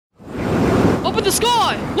in the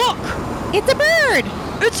sky! Look! It's a bird!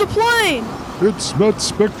 It's a plane! It's Matt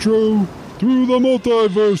Spectro through the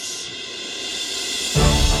multiverse.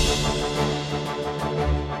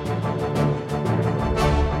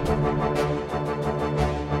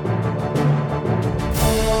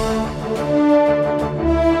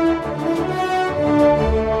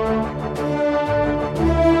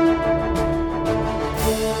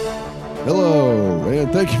 Hello,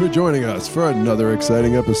 and thank you for joining us for another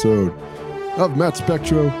exciting episode of Matt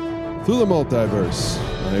Spectro through the multiverse.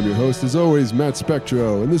 I am your host, as always, Matt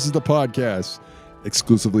Spectro, and this is the podcast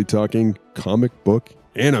exclusively talking comic book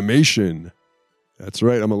animation. That's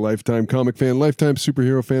right, I'm a lifetime comic fan, lifetime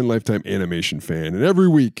superhero fan, lifetime animation fan, and every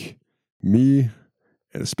week, me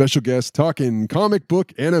and a special guest talking comic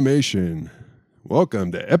book animation.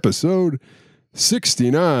 Welcome to episode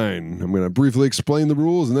 69. I'm going to briefly explain the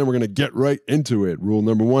rules, and then we're going to get right into it. Rule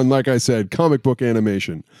number one, like I said, comic book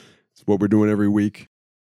animation. It's what we're doing every week.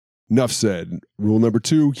 Enough said. Rule number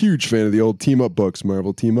two, huge fan of the old team-up books.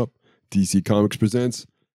 Marvel Team Up, DC Comics presents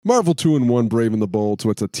Marvel 2-in-1 Brave and the Bold. So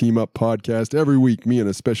it's a team-up podcast every week, me and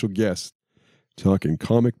a special guest talking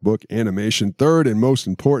comic book animation. Third and most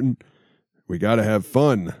important, we got to have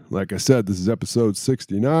fun. Like I said, this is episode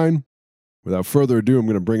 69. Without further ado, I'm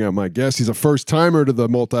going to bring out my guest. He's a first-timer to the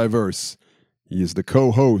multiverse. He is the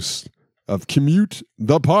co-host of Commute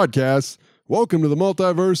the Podcast. Welcome to the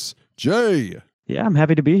multiverse, Jay. Yeah, I'm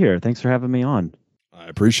happy to be here. Thanks for having me on. I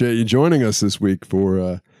appreciate you joining us this week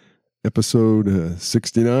for episode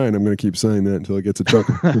 69. I'm going to keep saying that until it gets a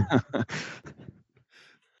chuckle. I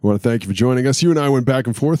want to thank you for joining us. You and I went back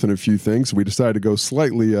and forth on a few things. We decided to go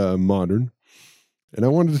slightly modern. And I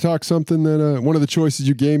wanted to talk something that one of the choices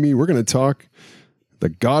you gave me, we're going to talk the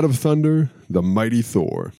God of Thunder, the Mighty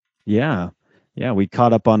Thor. Yeah, we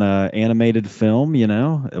caught up on an animated film,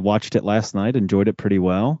 I watched it last night, enjoyed it pretty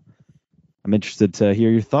well. I'm interested to hear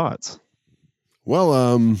your thoughts. Well,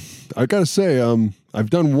 I got to say, I've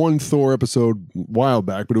done one Thor episode a while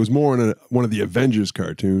back, but it was more on one of the Avengers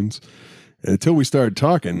cartoons. And until we started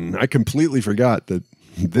talking, I completely forgot that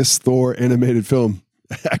this Thor animated film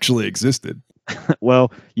actually existed.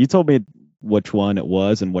 Well, you told me which one it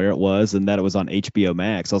was and where it was, and that it was on HBO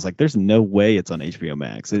Max. I was like, there's no way it's on HBO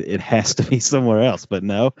Max. It has to be somewhere else. But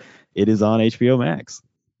no, it is on HBO Max.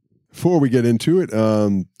 Before we get into it,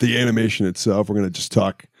 the animation itself, we're going to just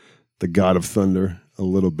talk the God of Thunder a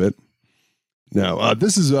little bit. Now,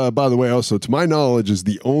 this is, by the way, also, to my knowledge, is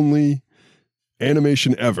the only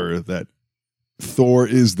animation ever that Thor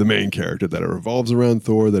is the main character, that it revolves around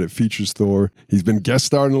Thor, that it features Thor. He's been guest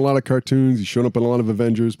starred in a lot of cartoons. He's shown up in a lot of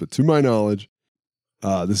Avengers, but to my knowledge,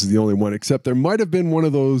 this is the only one, except there might have been one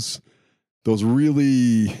of those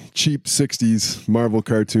really cheap 60s Marvel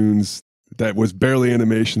cartoons that was barely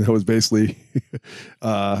animation, that was basically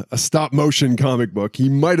a stop motion comic book. He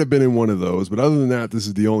might have been in one of those, but other than that, this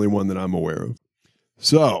is the only one that I'm aware of.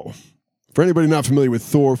 So, for anybody not familiar with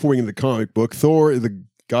Thor, before we get into the comic book, Thor is the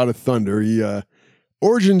God of Thunder. He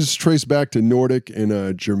origins trace back to Nordic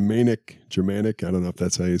and Germanic. I don't know if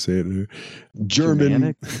that's how you say it.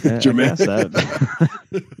 Germanic.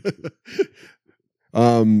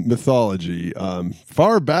 Mythology.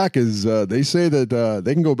 Far back as they say that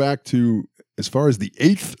they can go back to as far as the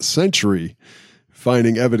 8th century,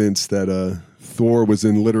 finding evidence that Thor was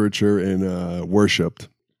in literature and worshipped.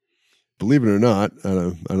 Believe it or not, I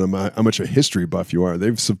don't know how much a history buff you are.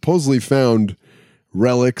 They've supposedly found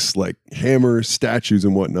relics like hammer statues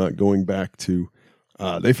and whatnot going back to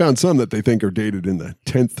they found some that they think are dated in the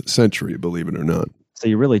 10th century, believe it or not. So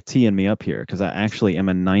you're really teeing me up here, because I actually am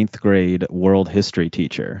a 9th grade world history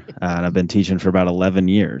teacher, and I've been teaching for about 11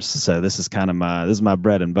 years. So this is kind of my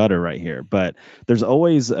bread and butter right here. But there's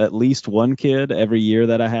always at least one kid every year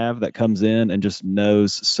that I have that comes in and just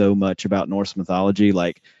knows so much about Norse mythology.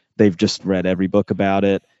 Like, they've just read every book about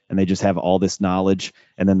it, and they just have all this knowledge,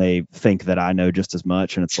 and then they think that I know just as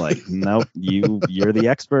much. And it's like, nope, you're the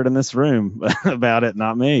expert in this room about it,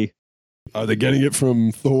 not me. Are they getting it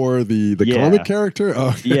from Thor, the comic character?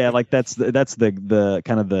 Oh. Yeah, like that's the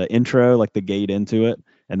kind of the intro, like the gate into it,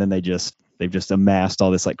 and then they've just amassed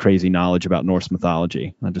all this like crazy knowledge about Norse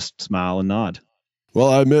mythology. I just smile and nod. Well,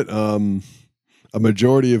 I admit, a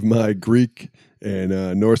majority of my Greek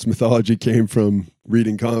and Norse mythology came from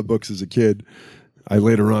reading comic books as a kid. I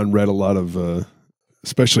later on read a lot of,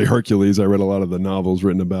 especially Hercules. I read a lot of the novels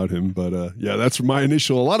written about him. But yeah, that's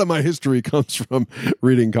a lot of my history comes from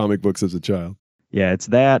reading comic books as a child. Yeah, it's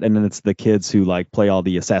that, and then it's the kids who like play all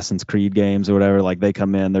the Assassin's Creed games or whatever. Like, they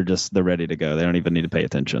come in, they're ready to go. They don't even need to pay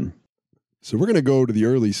attention. So we're going to go to the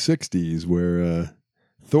early 60s where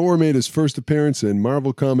Thor made his first appearance in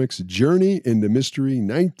Marvel Comics' Journey into Mystery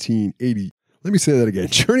 1980. Let me say that again.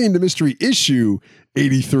 Journey into Mystery issue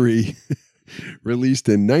 83, released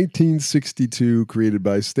in 1962, created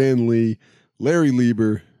by Stan Lee, Larry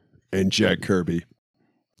Lieber, and Jack Kirby.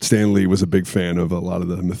 Stan Lee was a big fan of a lot of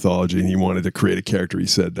the mythology, and he wanted to create a character he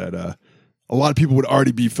said that a lot of people would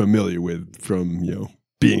already be familiar with from,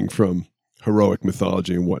 being from heroic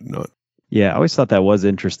mythology and whatnot. Yeah, I always thought that was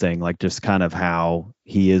interesting, like just kind of how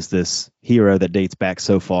he is this hero that dates back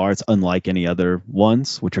so far. It's unlike any other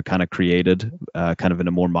ones, which are kind of created kind of in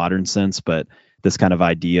a more modern sense. But this kind of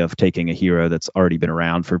idea of taking a hero that's already been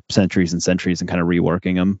around for centuries and centuries and kind of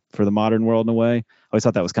reworking him for the modern world in a way, I always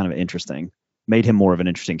thought that was kind of interesting. Made him more of an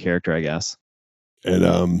interesting character, I guess.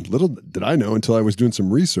 And little did I know until I was doing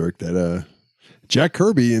some research that Jack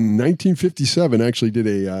Kirby in 1957 actually did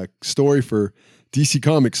a story for DC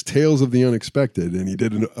Comics' Tales of the Unexpected, and he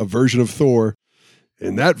did a version of Thor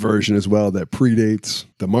in that version as well that predates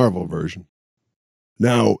the Marvel version.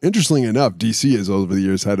 Now, interestingly enough, DC has over the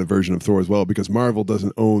years had a version of Thor as well because Marvel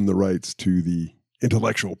doesn't own the rights to the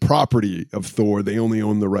intellectual property of Thor. They only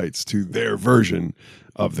own the rights to their version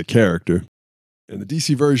of the character. And the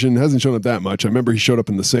DC version hasn't shown up that much. I remember he showed up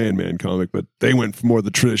in the Sandman comic, but they went for more of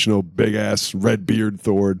the traditional big-ass red beard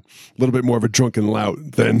Thor, a little bit more of a drunken lout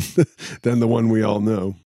than the one we all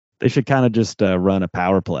know. They should kind of just run a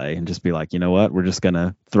power play and just be like, you know what? We're just going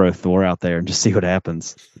to throw Thor out there and just see what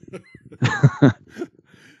happens.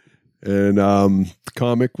 And the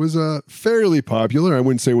comic was fairly popular. I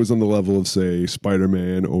wouldn't say it was on the level of, say,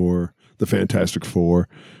 Spider-Man or the Fantastic Four,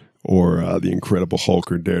 or the Incredible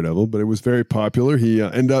Hulk or Daredevil, but it was very popular. He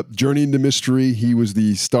ended up journeying into mystery. He was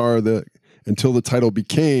the star that until the title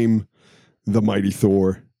became The Mighty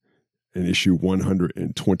Thor in issue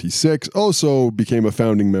 126. Also became a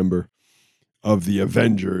founding member of the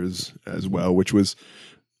Avengers as well, which was,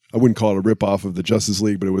 I wouldn't call it a ripoff of the Justice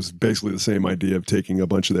League, but it was basically the same idea of taking a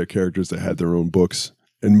bunch of their characters that had their own books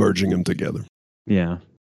and merging them together. Yeah.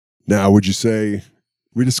 Now, would you say,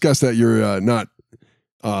 we discussed that you're not,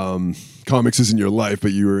 comics isn't your life,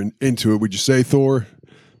 but you were into it. Would you say Thor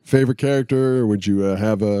favorite character, or would you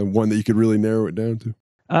have one that you could really narrow it down to?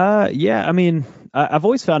 Yeah, I mean, I've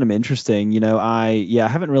always found him interesting. I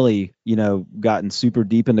haven't really, gotten super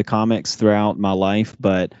deep into comics throughout my life,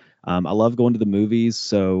 but I love going to the movies.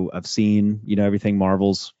 So I've seen, everything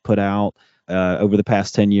Marvel's put out over the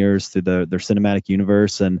past 10 years through their cinematic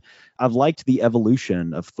universe. And I've liked the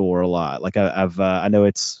evolution of Thor a lot. Like I know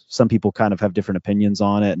it's, some people kind of have different opinions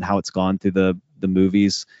on it and how it's gone through the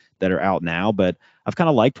movies that are out now, but I've kind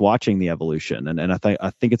of liked watching the evolution, and I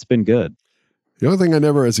think it's been good. The only thing I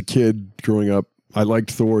never, as a kid growing up, I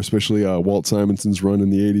liked Thor, especially Walt Simonson's run in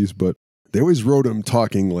the 80s, but they always wrote him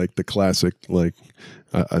talking like the classic, like,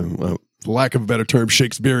 lack of a better term,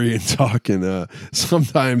 Shakespearean talk, and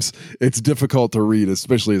sometimes it's difficult to read,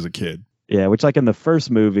 especially as a kid. Yeah, which like in the first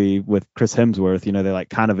movie with Chris Hemsworth, they like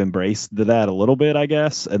kind of embraced that a little bit, I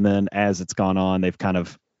guess. And then as it's gone on, they've kind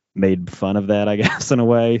of made fun of that, I guess, in a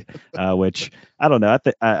way, which I don't know.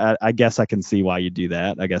 I guess I can see why you do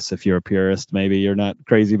that. I guess if you're a purist, maybe you're not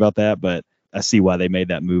crazy about that, but I see why they made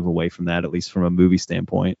that move away from that, at least from a movie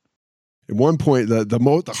standpoint. At one point,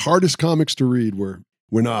 the hardest comics to read were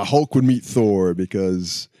when Hulk would meet Thor,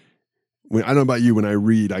 because I don't know about you, when I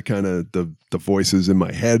read, I kind of, the voices in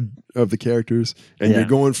my head of the characters, and you're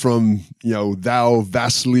going from, thou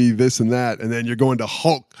vastly this and that, and then you're going to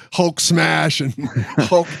Hulk smash and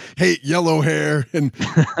Hulk hate yellow hair, and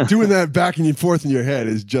doing that back and forth in your head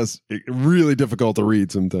is just really difficult to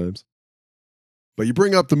read sometimes. But you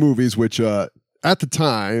bring up the movies, which at the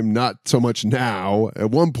time, not so much now,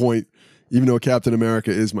 at one point, even though Captain America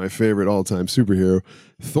is my favorite all-time superhero,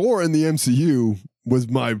 Thor in the MCU was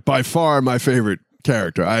by far my favorite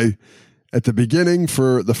character. At the beginning,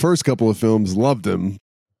 for the first couple of films, loved him.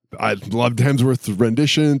 I loved Hemsworth's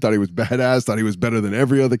rendition, thought he was badass, thought he was better than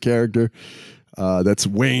every other character. That's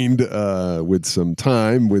waned with some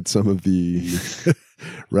time, with some of the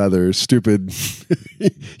rather stupid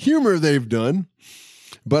humor they've done.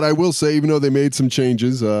 But I will say, even though they made some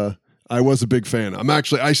changes, I was a big fan.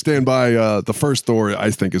 I stand by the first Thor,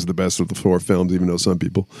 I think, is the best of the Thor films, even though some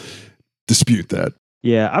people dispute that.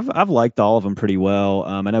 Yeah, I've liked all of them pretty well.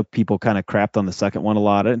 I know people kind of crapped on the second one a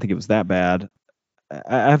lot. I didn't think it was that bad.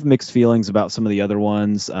 I have mixed feelings about some of the other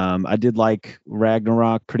ones. I did like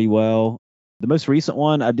Ragnarok pretty well. The most recent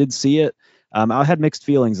one, I did see it. I had mixed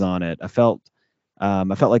feelings on it. I felt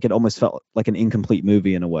like it almost felt like an incomplete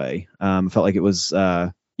movie in a way. I felt like it was,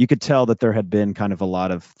 you could tell that there had been kind of a lot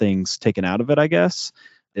of things taken out of it, I guess.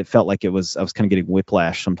 It felt like I was kind of getting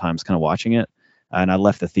whiplash sometimes kind of watching it. And I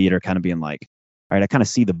left the theater kind of being like, all right, I kind of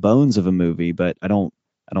see the bones of a movie, but I don't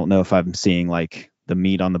know if I'm seeing like the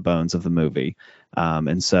meat on the bones of the movie.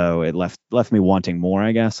 And so it left me wanting more,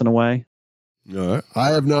 I guess, in a way. All right. I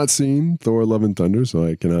have not seen Thor: Love and Thunder, so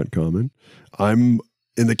I cannot comment. I'm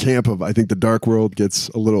in the camp of, I think the Dark World gets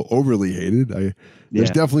a little overly hated.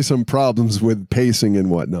 There's definitely some problems with pacing and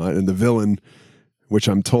whatnot, and the villain, which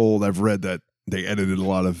I'm told, I've read that they edited a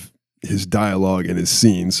lot of his dialogue and his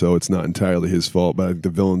scenes, so it's not entirely his fault, but I think the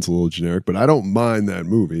villain's a little generic. But I don't mind that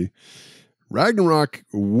movie. Ragnarok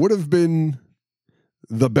would have been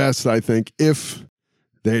the best, I think, if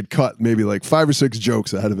they had cut maybe like 5 or 6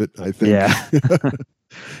 jokes out of it, I think. Yeah.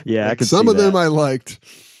 Yeah, like I could some see of them that. I liked,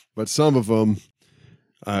 but some of them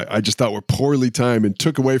I just thought were poorly timed and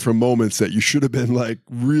took away from moments that you should have been like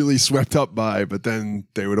really swept up by, but then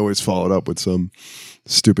they would always follow it up with some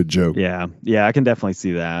stupid joke. Yeah, I can definitely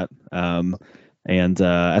see that. And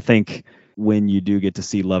I think when you do get to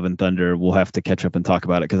see Love and Thunder, we'll have to catch up and talk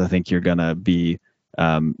about it, because I think you're gonna be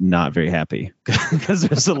not very happy, because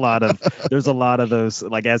there's a lot of those,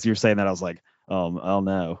 like, as you're saying that, I was like, oh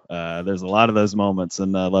no, there's a lot of those moments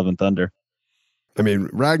in Love and Thunder. I mean,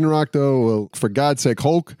 Ragnarok, though, well, for God's sake,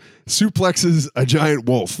 Hulk suplexes a giant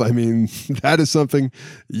wolf. I mean, that is something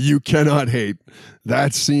you cannot hate.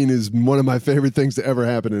 That scene is one of my favorite things to ever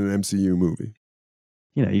happen in an MCU movie.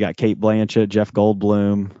 You know, you got Kate Blanchett, Jeff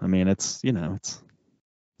Goldblum. I mean, it's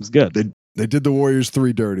good. They did the Warriors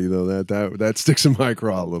 3 dirty, though. That sticks in my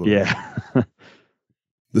craw a little bit. Yeah.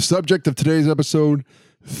 The subject of today's episode,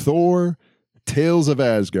 Thor: Tales of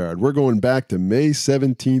Asgard. We're going back to May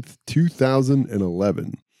 17th,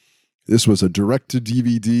 2011. This was a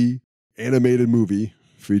direct-to-DVD animated movie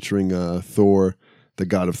featuring Thor, the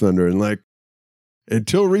God of Thunder. And like,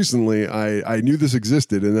 until recently, I knew this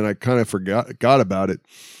existed, and then I kind of forgot about it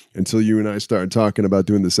until you and I started talking about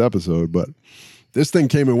doing this episode. But this thing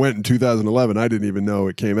came and went in 2011. I didn't even know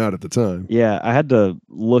it came out at the time. Yeah, I had to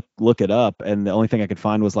look it up, and the only thing I could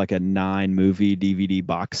find was like a 9-movie DVD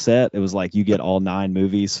box set. It was like you get all 9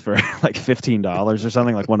 movies for like $15 or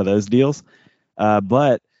something, like one of those deals.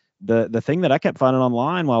 But the thing that I kept finding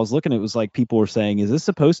online while I was looking, it was like people were saying, is this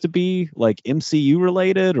supposed to be like MCU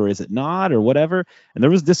related, or is it not, or whatever? And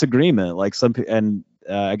there was disagreement. Like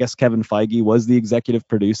I guess Kevin Feige was the executive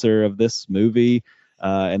producer of this movie.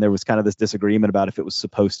 And there was kind of this disagreement about if it was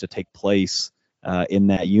supposed to take place in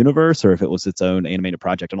that universe, or if it was its own animated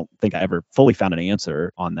project. I don't think I ever fully found an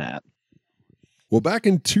answer on that. Well, back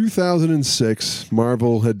in 2006,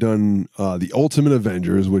 Marvel had done The Ultimate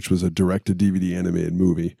Avengers, which was a direct-to-DVD animated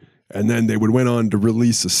movie. And then they went on to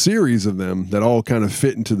release a series of them that all kind of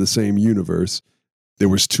fit into the same universe. There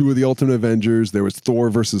was 2 of The Ultimate Avengers. There was Thor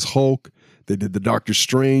versus Hulk. They did the Doctor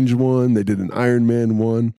Strange one. They did an Iron Man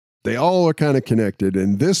one. They all are kind of connected,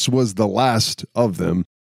 and this was the last of them.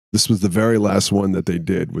 This was the very last one that they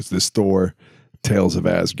did, was this Thor: Tales of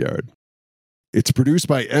Asgard. It's produced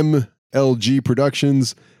by MLG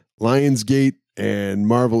Productions, Lionsgate, and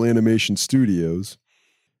Marvel Animation Studios.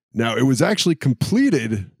 Now, it was actually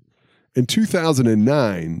completed in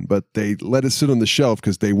 2009, but they let it sit on the shelf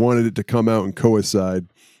because they wanted it to come out and coincide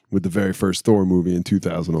with the very first Thor movie in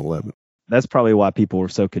 2011. That's probably why people were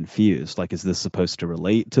so confused. Like, is this supposed to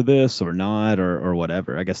relate to this or not, or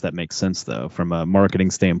whatever? I guess that makes sense, though, from a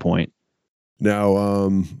marketing standpoint. Now,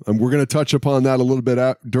 we're going to touch upon that a little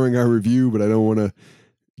bit during our review, but I don't want to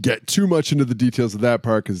get too much into the details of that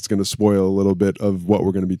part because it's going to spoil a little bit of what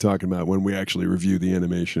we're going to be talking about when we actually review the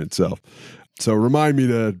animation itself. So remind me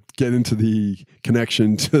to get into the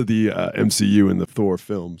connection to the MCU and the Thor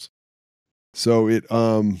films. So it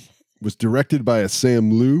was directed by a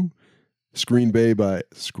Sam Liu, screenplay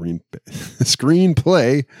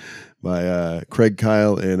by Craig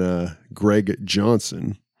Kyle and Greg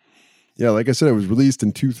Johnson. Yeah, like I said, it was released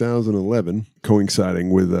in 2011,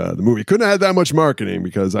 coinciding with the movie. Couldn't have had that much marketing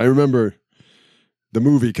because I remember the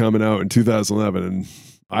movie coming out in 2011, and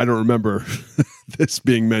I don't remember this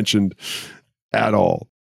being mentioned at all.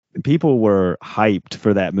 People were hyped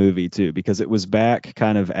for that movie, too, because it was back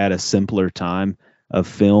kind of at a simpler time of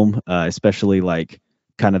film, especially like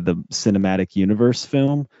kind of the cinematic universe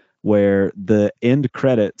film, where the end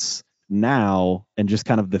credits now and just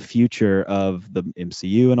kind of the future of the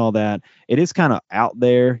MCU and all that, it is kind of out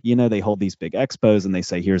there. You know, they hold these big expos and they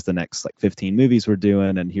say, here's the next like 15 movies we're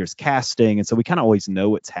doing, and here's casting. And so we kind of always know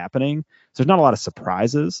what's happening. So there's not a lot of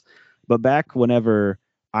surprises. But back whenever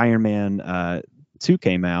Iron Man 2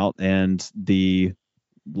 came out and the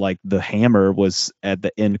hammer was at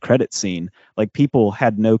the end credit scene, like people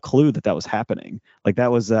had no clue that was happening. Like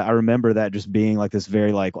that was I remember that just being like this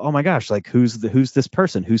very like, oh my gosh, like who's this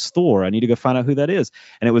person, who's Thor, I need to go find out who that is.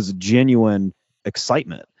 And it was genuine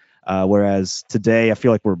excitement, whereas today I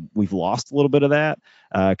feel like we've lost a little bit of that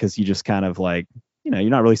because you just kind of like you're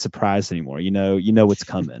not really surprised anymore. You know what's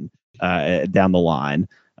coming down the line.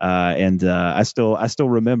 And I still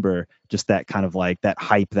remember just that kind of like that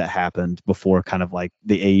hype that happened before kind of like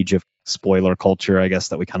the age of spoiler culture, I guess,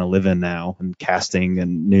 that we kind of live in now, and casting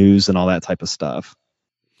and news and all that type of stuff.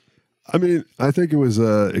 I mean, I think it was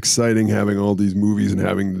exciting having all these movies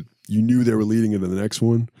and you knew they were leading into the next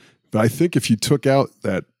one. But I think if you took out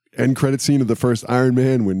that end credit scene of the first Iron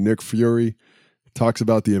Man when Nick Fury talks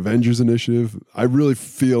about the Avengers Initiative, I really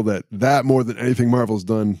feel that more than anything Marvel's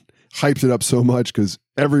done hyped it up so much, because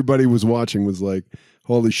everybody was watching was like,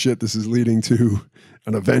 holy shit, this is leading to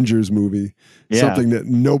an Avengers movie, something that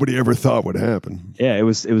nobody ever thought would happen. Yeah, it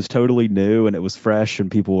was totally new and it was fresh, and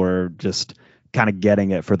people were just kind of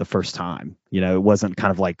getting it for the first time. It wasn't kind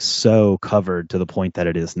of like so covered to the point that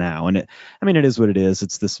it is now. And it is what it is.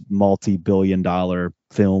 It's this multi-billion-dollar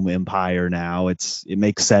film empire now. It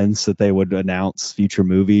makes sense that they would announce future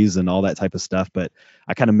movies and all that type of stuff. But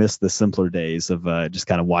I kind of miss the simpler days of just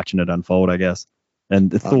kind of watching it unfold, I guess. And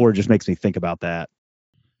Thor just makes me think about that.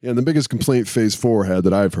 Yeah, and the biggest complaint Phase 4 had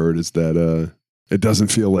that I've heard is that it doesn't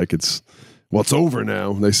feel like it's over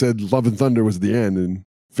now. They said Love and Thunder was the end, and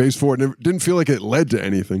Phase 4 didn't feel like it led to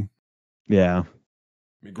anything. Yeah. I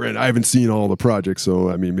mean, granted, I haven't seen all the projects, so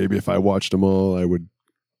I mean, maybe if I watched them all,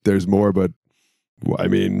 there's more, but I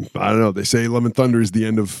mean, I don't know. They say Love and Thunder is the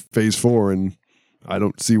end of Phase 4, and I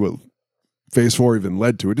don't see what Phase 4 even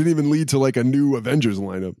led to. It didn't even lead to like a new Avengers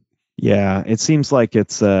lineup. Yeah, it seems like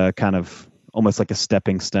it's kind of almost like a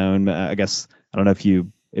stepping stone. I guess, I don't know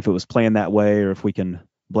if it was planned that way or if we can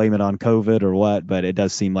blame it on COVID or what, but it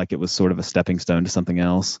does seem like it was sort of a stepping stone to something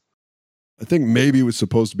else. I think maybe it was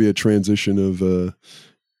supposed to be a transition of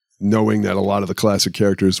knowing that a lot of the classic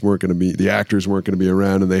characters the actors weren't going to be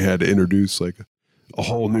around, and they had to introduce like a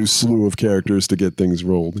whole new slew of characters to get things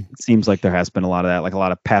rolling. It seems like there has been a lot of that, like a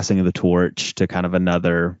lot of passing of the torch to kind of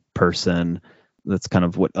another person. That's kind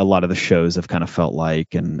of what a lot of the shows have kind of felt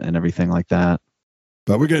like, and everything like that.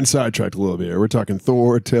 But we're getting sidetracked a little bit here. We're talking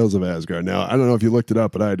Thor, Tales of Asgard. Now, I don't know if you looked it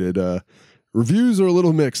up, but I did. Reviews are a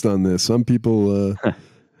little mixed on this. Some people,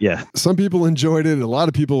 some people enjoyed it. A lot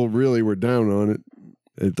of people really were down on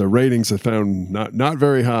it. The ratings I found not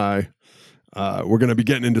very high. We're going to be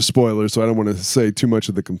getting into spoilers, so I don't want to say too much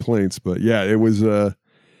of the complaints. But yeah, it was.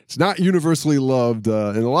 It's not universally loved,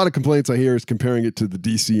 and a lot of complaints I hear is comparing it to the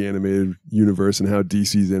DC animated universe and how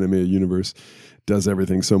DC's animated universe does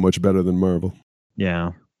everything so much better than Marvel.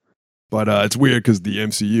 Yeah. But it's weird because the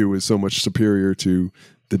MCU is so much superior to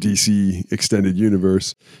the DC extended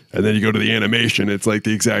universe. And then you go to the animation, it's like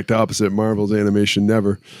the exact opposite. Marvel's animation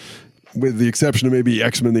never, with the exception of maybe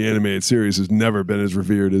X-Men the animated series, has never been as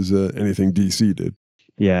revered as anything DC did.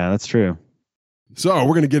 Yeah, that's true. So we're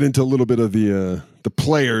going to get into a little bit of the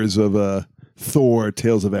players of Thor,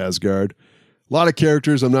 Tales of Asgard. A lot of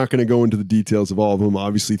characters. I'm not going to go into the details of all of them.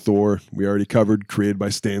 Obviously, Thor, we already covered, created by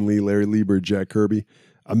Stan Lee, Larry Lieber, Jack Kirby.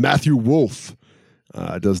 Matthew Wolf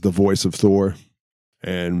does the voice of Thor.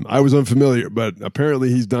 And I was unfamiliar, but apparently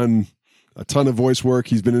he's done a ton of voice work.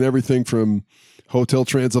 He's been in everything from Hotel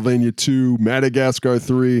Transylvania 2, Madagascar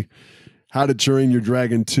 3, How to Train Your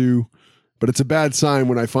Dragon 2. But it's a bad sign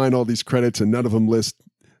when I find all these credits and none of them list.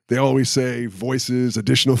 They always say voices,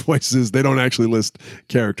 additional voices. They don't actually list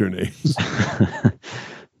character names.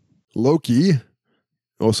 Loki,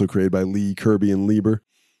 also created by Lee, Kirby, and Lieber.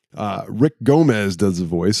 Rick Gomez does the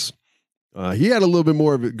voice. He had a little bit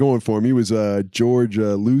more of it going for him. He was George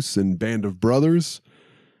Luce in Band of Brothers.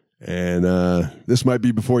 And this might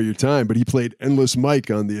be before your time, but he played Endless Mike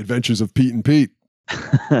on The Adventures of Pete and Pete.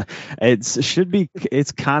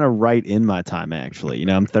 It's kind of right in my time, actually.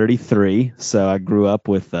 I'm 33, so I grew up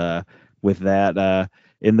with that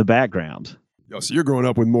in the background. Oh, so you're growing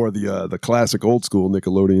up with more of the classic old school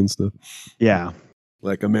Nickelodeon stuff. Yeah.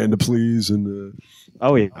 Like Amanda Please and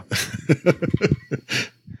oh yeah.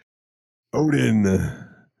 Odin,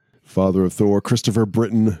 father of Thor. Christopher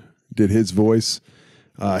Britton did his voice.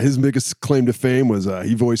 His biggest claim to fame was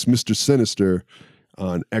he voiced Mr. Sinister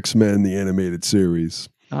on X-Men, the animated series.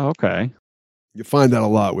 Oh, okay. You find that a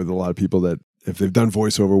lot with a lot of people that if they've done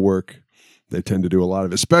voiceover work, they tend to do a lot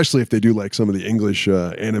of it, especially if they do like some of the English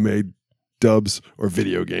anime dubs or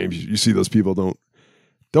video games. You see those people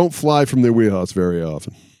don't fly from their wheelhouse very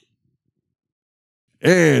often.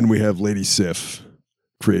 And we have Lady Sif,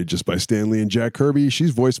 created just by Stan Lee and Jack Kirby.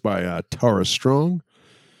 She's voiced by Tara Strong.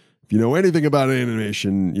 If you know anything about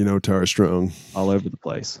animation, you know Tara Strong. All over the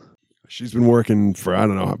place. She's been working for, I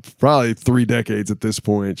don't know, probably 3 decades at this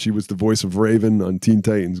point. She was the voice of Raven on Teen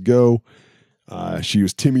Titans Go. She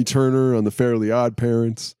was Timmy Turner on The Fairly Odd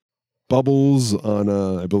Parents. Bubbles on,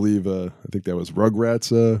 I believe, I think that was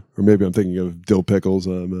Rugrats, or maybe I'm thinking of Dill Pickles.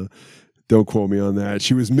 Don't quote me on that.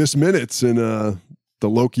 She was Miss Minutes in the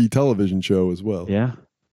Loki television show as well. Yeah.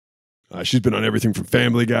 She's been on everything from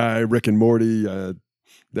Family Guy, Rick and Morty.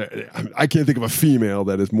 I can't think of a female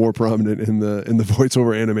that is more prominent in the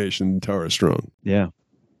voiceover animation than Tara Strong. Yeah.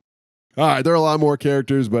 All right, there are a lot more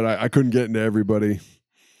characters, but I couldn't get into everybody.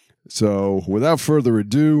 So without further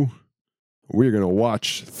ado, we're going to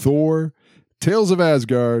watch Thor, Tales of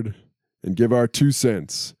Asgard, and give our 2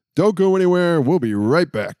 cents. Don't go anywhere. We'll be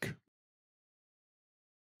right back.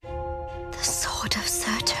 The Sword of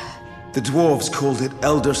Surtur. The dwarves called it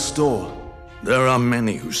Elder Store. There are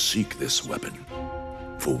many who seek this weapon,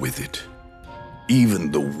 for with it,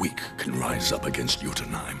 even the weak can rise up against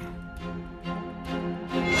Jotunheim.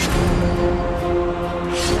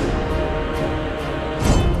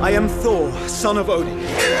 I am Thor, son of Odin.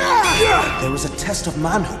 There is a test of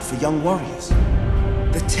manhood for young warriors.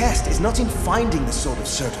 The test is not in finding the Sword of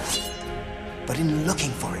Surtur, but in looking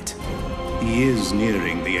for it. He is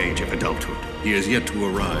nearing the age of adulthood. He has yet to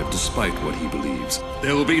arrive despite what he believes.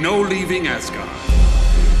 There will be no leaving Asgard.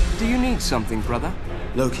 Do you need something, brother?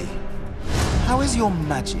 Loki, how is your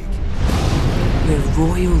magic? We're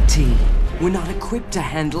royalty. We're not equipped to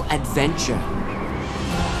handle adventure.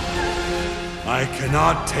 I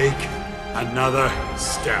cannot take another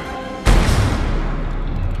step.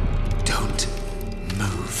 Don't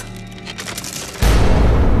move.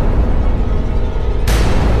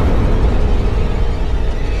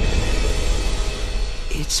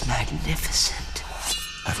 It's magnificent.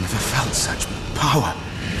 I've never felt such power.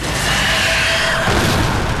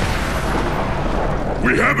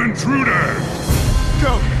 We have intruder!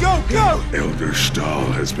 Go, go, go! Elder Stahl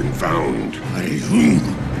has been found. By whom?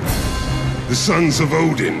 The sons of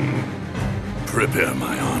Odin. Prepare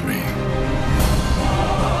my army.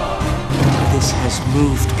 This has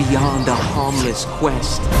moved beyond a harmless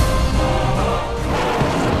quest.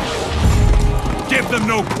 Give them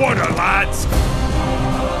no quarter, lads!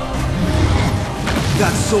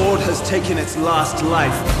 That sword has taken its last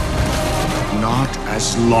life. Not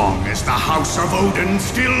as long as the House of Odin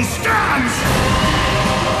still stands!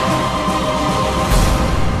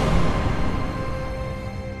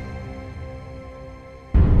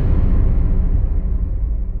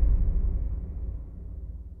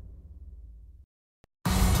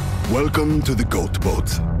 Welcome to the Goat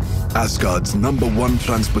Boat, Asgard's #1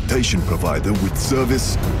 transportation provider with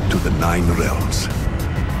service to the 9 realms.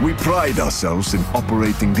 We pride ourselves in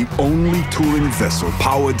operating the only touring vessel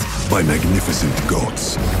powered by magnificent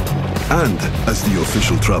goats. And as the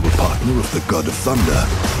official travel partner of the God of Thunder,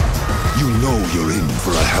 you know you're in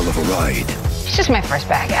for a hell of a ride. He's just my first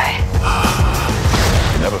bad guy.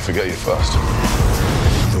 Never forget your first.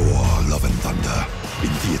 Thor, Love and Thunder, in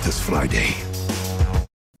theaters Friday.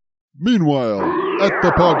 Meanwhile, at the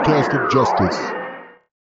Podcast of Justice.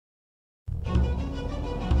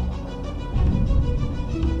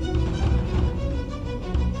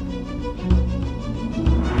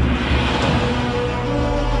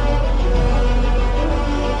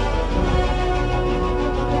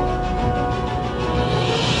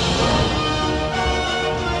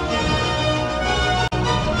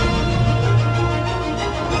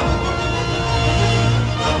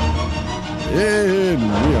 And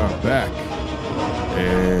we are back.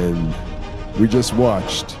 And we just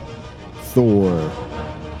watched Thor,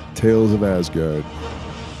 Tales of Asgard.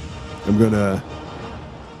 I'm going to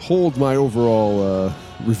hold my overall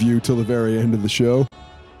review till the very end of the show.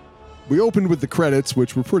 We opened with the credits,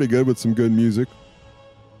 which were pretty good with some good music.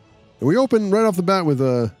 And we opened right off the bat with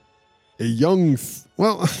a young...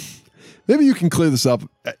 well, maybe you can clear this up.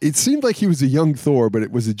 It seemed like he was a young Thor, but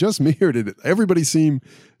was it just me, or did everybody seem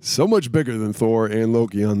so much bigger than Thor and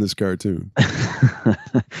Loki on this cartoon?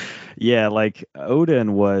 Yeah, like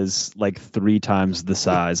Odin was like 3 times the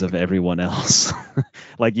size of everyone else.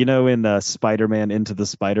 Like, you know, in Spider-Man Into the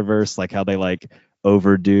Spider-Verse, like how they like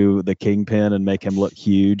overdo the Kingpin and make him look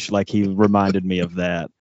huge. Like, he reminded me of that.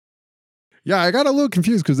 Yeah, I got a little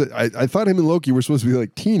confused because I thought him and Loki were supposed to be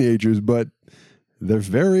like teenagers, but they're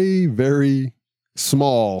very, very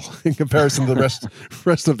small in comparison to the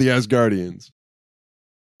rest of the Asgardians.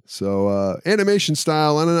 So animation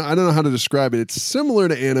style, I don't know how to describe it. It's similar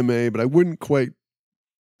to anime, but I wouldn't quite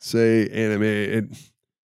say anime.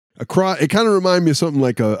 It kind of reminded me of something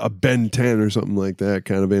like a Ben 10 or something like that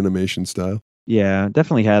kind of animation style. Yeah,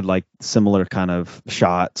 definitely had like similar kind of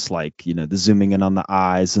shots, like, you know, the zooming in on the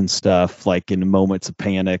eyes and stuff, like in moments of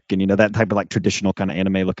panic and, you know, that type of like traditional kind of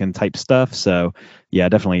anime looking type stuff. So yeah,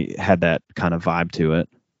 definitely had that kind of vibe to it.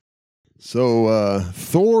 So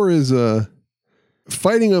Thor is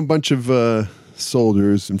fighting a bunch of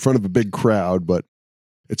soldiers in front of a big crowd, but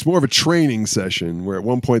it's more of a training session where at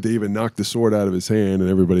one point they even knock the sword out of his hand and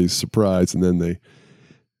everybody's surprised, and then they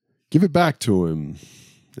give it back to him,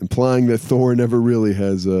 implying that Thor never really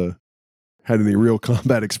has had any real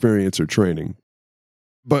combat experience or training.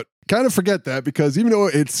 But kind of forget that, because even though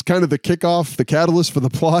it's kind of the kickoff, the catalyst for the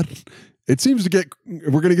plot, it seems to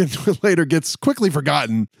we're going to get into it later, gets quickly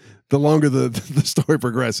forgotten the longer the story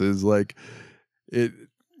progresses. Like we're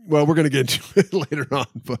going to get into it later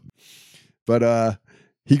on, but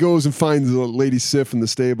he goes and finds Lady Sif in the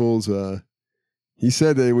stables. He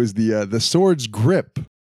said it was the sword's grip.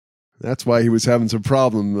 That's why he was having some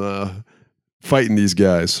problem fighting these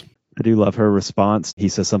guys. I do love her response. He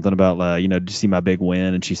says something about, did you see my big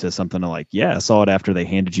win? And she says something like, yeah, I saw it after they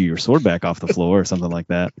handed you your sword back off the floor or something like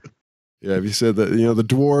that. Yeah, he said that, the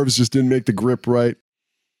dwarves just didn't make the grip right.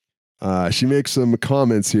 She makes some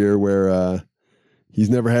comments here where he's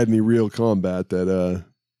never had any real combat, that,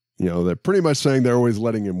 they're pretty much saying they're always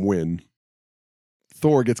letting him win.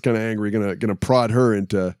 Thor gets kind of angry, gonna prod her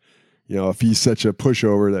into, if he's such a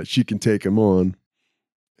pushover that she can take him on.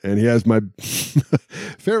 And he has my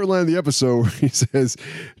favorite line of the episode where he says,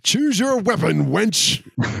 "Choose your weapon, wench."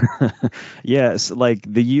 Yes,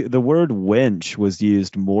 like the word wench was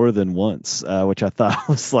used more than once, which I thought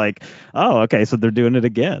was like, oh, okay, so they're doing it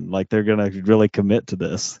again. Like they're going to really commit to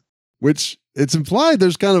this. Which it's implied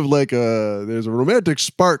there's kind of like there's a romantic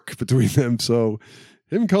spark between them. So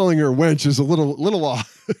him calling her wench is a little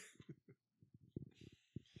off.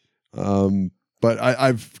 But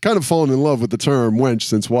I've kind of fallen in love with the term wench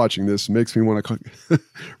since watching this. It makes me want to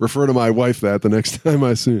refer to my wife that the next time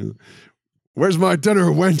I see her. Where's my dinner,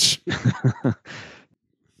 wench?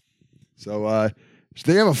 So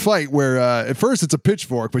they have a fight where at first it's a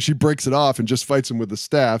pitchfork, but she breaks it off and just fights him with the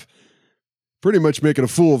staff, pretty much making a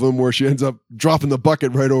fool of him, where she ends up dropping the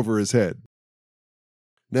bucket right over his head.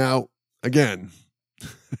 Now, again,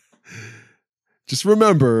 just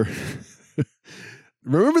remember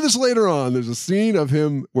this later on. There's a scene of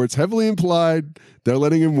him where it's heavily implied they're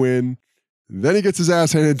letting him win. Then he gets his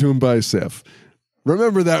ass handed to him by Sif.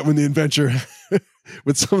 Remember that when the adventure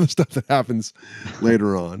with some of the stuff that happens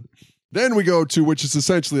later on. Then we go to, which is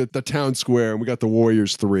essentially at the town square, and we got the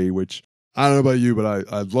Warriors 3, which I don't know about you,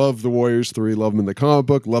 but I love the Warriors 3, love them in the comic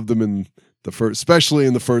book, love them in the first, especially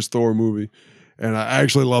in the first Thor movie. And I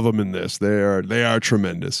actually love them in this. They are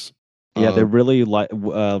tremendous. Yeah, they're really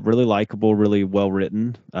really likable, really well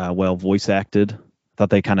written, well voice acted. Thought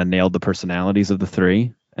they kind of nailed the personalities of the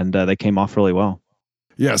three, and they came off really well.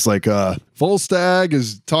 Yes, like Volstagg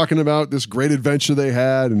is talking about this great adventure they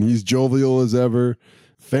had, and he's jovial as ever.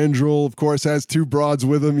 Fandral, of course, has two broads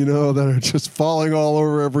with him, that are just falling all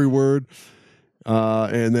over every word.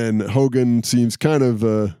 And then Hogun seems kind of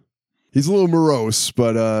he's a little morose,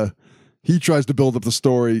 but he tries to build up the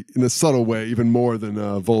story in a subtle way, even more than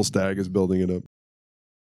Volstagg is building it up.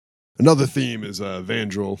 Another theme is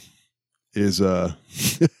Vandral is the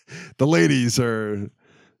ladies are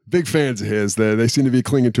big fans of his. They seem to be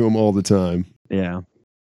clinging to him all the time. Yeah.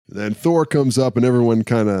 Then Thor comes up and everyone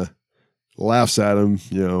kind of laughs at him,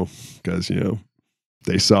 because,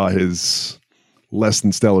 they saw his less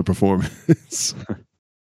than stellar performance.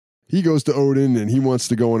 He goes to Odin and he wants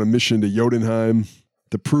to go on a mission to Jotunheim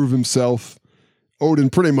to prove himself. Odin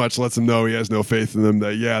pretty much lets him know he has no faith in them,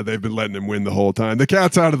 that, yeah, they've been letting him win the whole time. The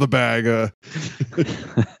cat's out of the bag.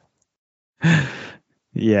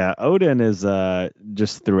 Yeah, Odin is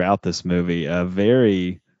just throughout this movie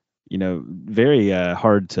very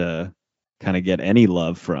hard to kind of get any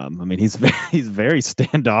love from. I mean, he's very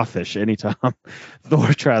standoffish. Anytime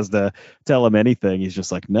Thor tries to tell him anything, he's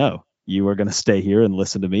just like, no, you are going to stay here and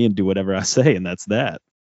listen to me and do whatever I say, and that's that.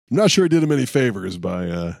 I'm not sure he did him any favors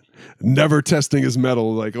by never testing his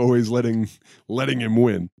mettle, like always letting him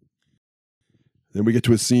win. Then we get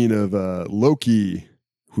to a scene of Loki,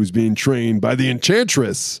 who's being trained by the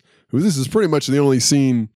Enchantress, who this is pretty much the only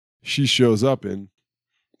scene she shows up in.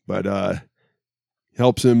 But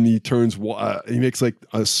helps him. He makes like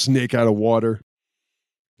a snake out of water.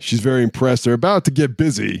 She's very impressed. They're about to get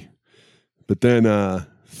busy, but then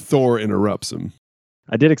Thor interrupts him.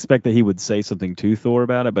 I did expect that he would say something to Thor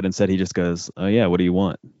about it, but instead he just goes, "Oh yeah, what do you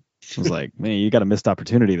want?" I was like, man, you got a missed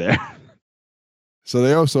opportunity there. So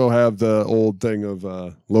they also have the old thing of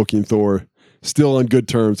Loki and Thor still on good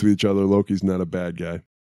terms with each other. Loki's not a bad guy.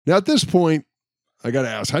 Now at this point, I got to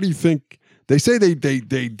ask, how do you think, they say they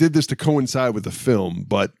did this to coincide with the film,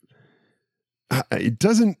 but it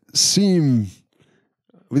doesn't seem,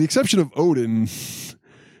 with the exception of Odin,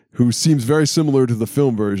 who seems very similar to the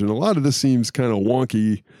film version, a lot of this seems kind of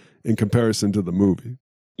wonky in comparison to the movie.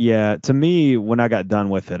 Yeah, to me, when I got done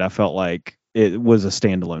with it, I felt like it was a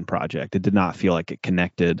standalone project. It did not feel like it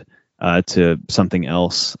connected to something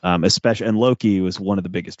else. Especially, and Loki was one of the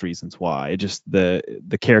biggest reasons why. It just the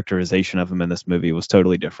characterization of him in this movie was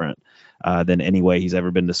totally different than any way he's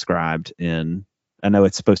ever been described in. I know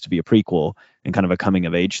it's supposed to be a prequel and kind of a coming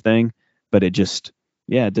of age thing, but it just,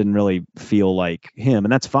 yeah, it didn't really feel like him,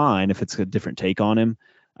 and that's fine if it's a different take on him.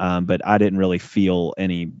 But I didn't really feel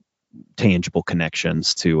any tangible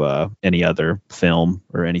connections to any other film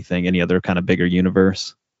or anything, any other kind of bigger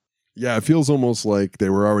universe. Yeah, it feels almost like they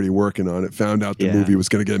were already working on it, found out the movie was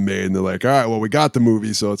going to get made, and they're like, all right, well, we got the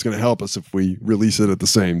movie, so it's going to help us if we release it at the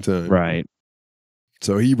same time. Right.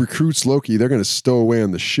 So he recruits Loki. They're going to stow away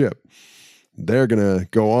on the ship. They're going to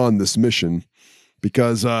go on this mission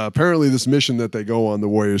because apparently this mission that they go on, the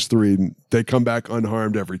Warriors 3, they come back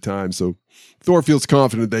unharmed every time. So Thor feels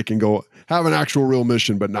confident they can go have an actual real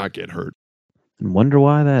mission but not get hurt. And wonder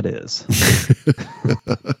why that is.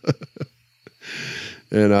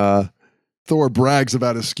 And Thor brags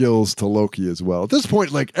about his skills to Loki as well. At this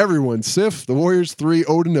point, like everyone, Sif, the Warriors 3,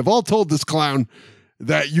 Odin, have all told this clown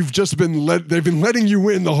that you've just been they've been letting you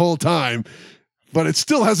win the whole time, but it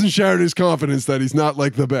still hasn't shattered his confidence that he's not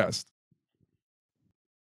like the best.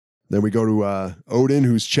 Then we go to Odin,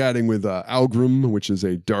 who's chatting with Algrim, which is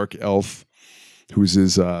a dark elf, who's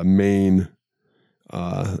his main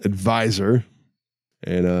advisor,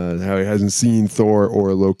 and how he hasn't seen Thor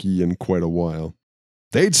or Loki in quite a while.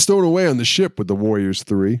 They'd stowed away on the ship with the Warriors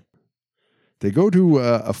 3. They go to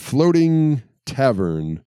a floating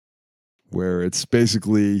tavern where it's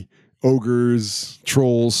basically ogres,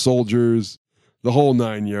 trolls, soldiers, the whole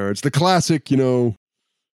 9 yards. The classic,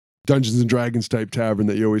 Dungeons and Dragons type tavern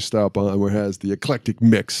that you always stop on where it has the eclectic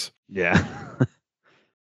mix. Yeah.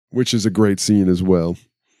 Which is a great scene as well.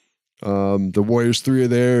 The Warriors 3 are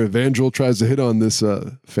there. Fandral tries to hit on this,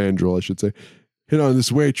 Fandral, I should say. Hit on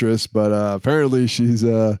this waitress, but apparently she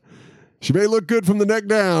may look good from the neck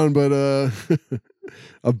down, but a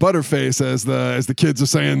butterface, as the kids are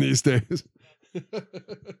saying these days.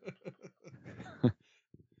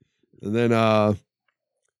 And then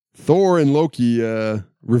Thor and Loki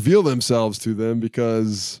reveal themselves to them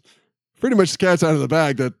because pretty much the cat's out of the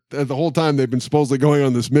bag that the whole time they've been supposedly going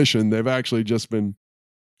on this mission, they've actually just been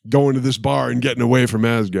going to this bar and getting away from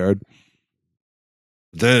Asgard.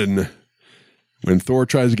 Then when Thor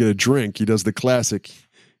tries to get a drink, he does the classic.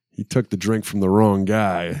 He took the drink from the wrong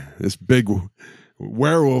guy. This big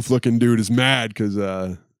werewolf-looking dude is mad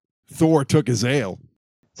because Thor took his ale.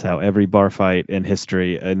 It's how every bar fight in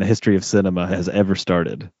the history of cinema has ever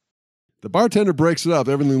started. The bartender breaks it up.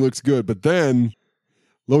 Everything looks good. But then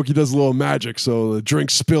Loki does a little magic, so the drink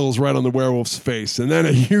spills right on the werewolf's face. And then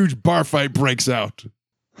a huge bar fight breaks out.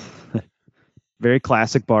 Very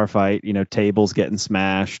classic bar fight, tables getting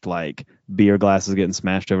smashed, like beer glasses getting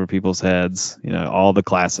smashed over people's heads, all the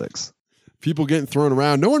classics. People getting thrown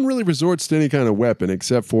around. No one really resorts to any kind of weapon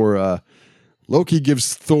except for Loki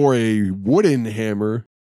gives Thor a wooden hammer,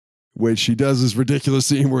 which he does this ridiculous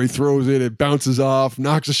scene where he throws it bounces off,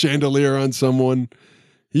 knocks a chandelier on someone.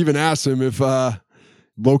 He even asks him if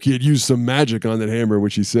Loki had used some magic on that hammer,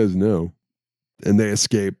 which he says no. And they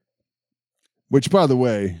escape. Which, by the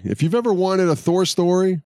way, if you've ever wanted a Thor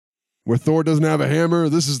story where Thor doesn't have a hammer,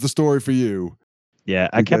 this is the story for you. Yeah,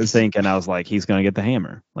 I kept thinking, I was like, he's going to get the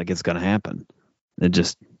hammer. Like, it's going to happen. He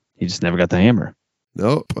just never got the hammer.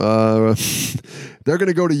 Nope. They're going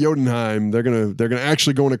to go to Jotunheim. They're going to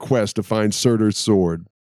actually go on a quest to find Surtur's sword.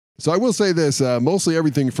 So I will say this, mostly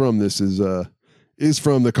everything from this is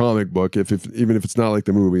from the comic book, even if it's not like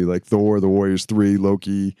the movie, like Thor, the Warriors 3,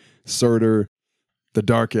 Loki, Surtur, the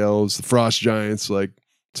Dark Elves, the Frost Giants,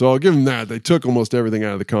 so I'll give them that. They took almost everything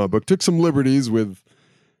out of the comic book. Took some liberties with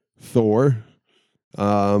Thor,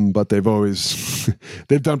 but they've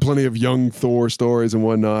done plenty of young Thor stories and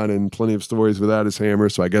whatnot, and plenty of stories without his hammer.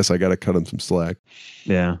 So I guess I got to cut him some slack.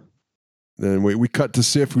 Yeah. Then we cut to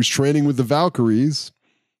Sif, who's training with the Valkyries,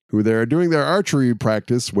 who they're doing their archery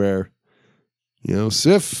practice. Where,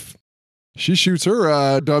 Sif, she shoots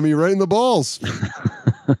her dummy right in the balls.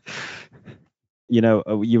 You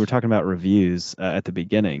were talking about reviews at the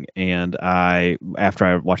beginning, and after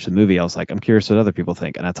I watched the movie, I was like, I'm curious what other people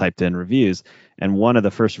think, and I typed in reviews, and one of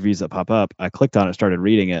the first reviews that pop up, I clicked on it, started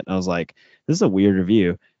reading it, and I was like, this is a weird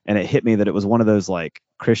review, and it hit me that it was one of those like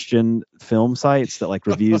Christian film sites that like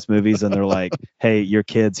reviews movies, and they're like, hey, your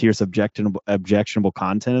kids, here's objectionable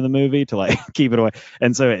content in the movie to like keep it away.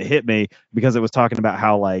 And so it hit me because it was talking about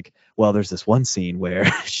how like, well, there's this one scene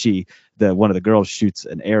where one of the girls shoots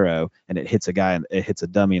an arrow and it hits a guy and it hits a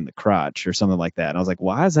dummy in the crotch or something like that. And I was like,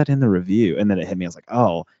 why is that in the review? And then it hit me. I was like,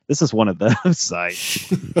 oh, this is one of those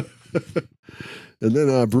sites. And then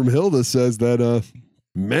Broomhilda says that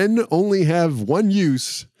men only have one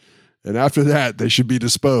use, and after that, they should be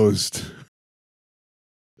disposed.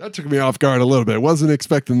 That took me off guard a little bit. Wasn't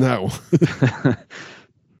expecting that one.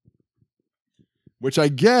 Which I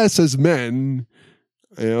guess as men,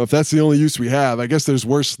 if that's the only use we have, I guess there's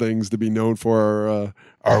worse things to be known for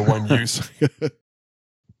our one use.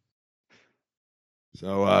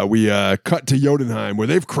 So we cut to Jotunheim, where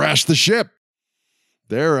they've crashed the ship.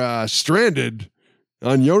 They're stranded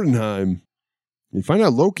on Jotunheim. You find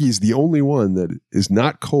out Loki's the only one that is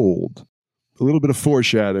not cold. A little bit of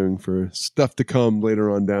foreshadowing for stuff to come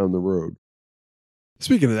later on down the road.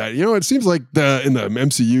 Speaking of that, it seems like in the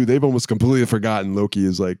MCU, they've almost completely forgotten Loki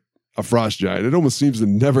is like a frost giant. It almost seems to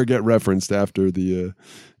never get referenced after the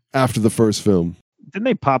first film. Didn't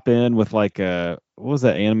they pop in with like what was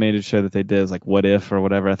that animated show that they did? It was like What If or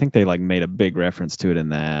whatever. I think they like made a big reference to it in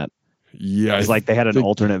that. Yeah, it's like they had an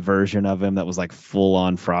alternate version of him that was like full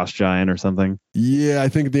on frost giant or something. Yeah, I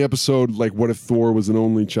think the episode like What If Thor was an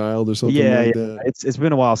only child or something like that. It's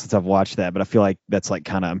been a while since I've watched that, but I feel like that's like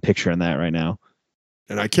kind of I'm picturing that right now.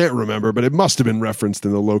 And I can't remember, but it must have been referenced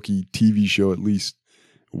in the Loki TV show at least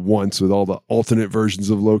once with all the alternate versions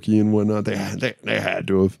of Loki and whatnot. They had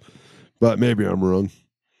to have, but maybe I'm wrong.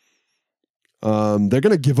 They're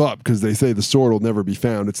going to give up because they say the sword will never be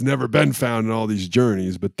found. It's never been found in all these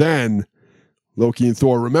journeys. But then Loki and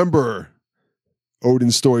Thor remember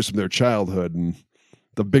Odin's stories from their childhood and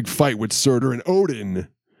the big fight with Surtur and Odin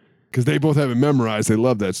because they both have it memorized. They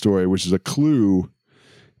love that story, which is a clue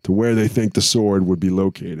to where they think the sword would be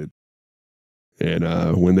located.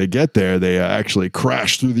 And when they get there, they actually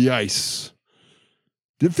crash through the ice.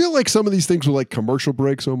 Did it feel like some of these things were like commercial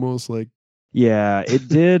breaks almost? Like, yeah, it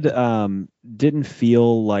did. Didn't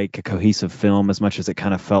feel like a cohesive film as much as it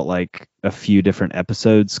kind of felt like a few different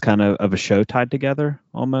episodes kind of a show tied together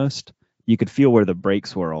almost. You could feel where the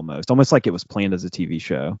breaks were almost like it was planned as a TV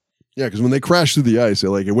show. Yeah, because when they crashed through the ice, it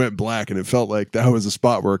went black and it felt like that was a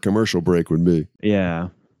spot where a commercial break would be. Yeah.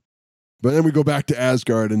 But then we go back to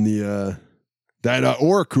Asgard and that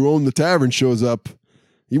orc who owned the tavern shows up.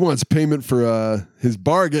 He wants payment for his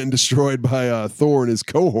bar getting destroyed by Thor and his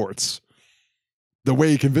cohorts. The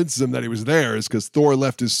way he convinces him that he was there is because Thor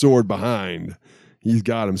left his sword behind. He's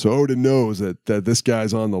got him. So Odin knows that this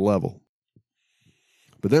guy's on the level.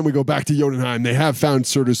 But then we go back to Jotunheim. They have found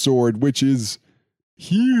Surtur's sword, which is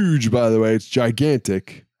huge, by the way. It's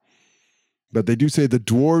gigantic. But they do say the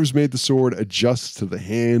dwarves made the sword adjust to the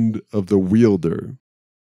hand of the wielder.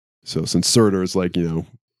 So since Surtur is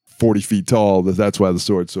 40 feet tall, that's why the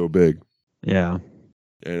sword's so big. Yeah.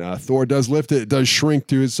 And Thor does lift it. It does shrink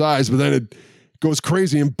to his size, but then it goes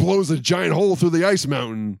crazy and blows a giant hole through the ice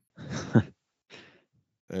mountain.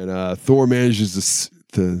 And Thor manages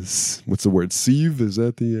to what's the word? Sieve? Is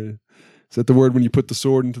that the word when you put the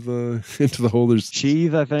sword into the hole? There's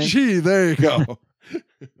sheath, I think. Sheath, there you go.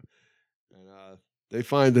 And they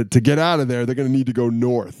find that to get out of there, they're going to need to go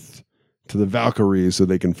north to the Valkyries so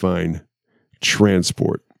they can find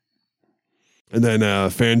transport. And then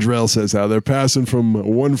Fandrel says how they're passing from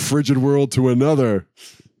one frigid world to another.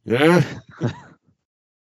 Yeah.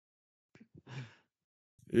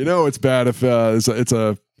 It's bad if it's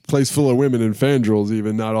a place full of women and Fandrel's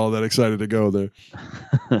even not all that excited to go there.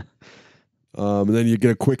 And then you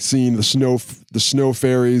get a quick scene. The snow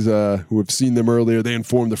fairies who have seen them earlier, they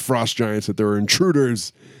inform the frost giants that there are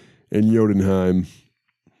intruders in Jotunheim.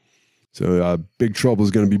 So big trouble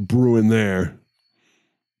is going to be brewing there.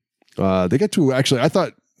 They get to I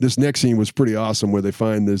thought this next scene was pretty awesome where they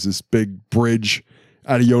find there's this big bridge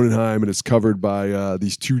out of Jotunheim and it's covered by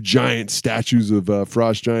these two giant statues of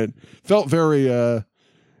frost giant. Felt very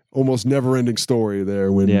almost never-ending story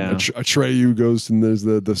there when Atreyu goes and there's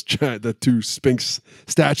the two Sphinx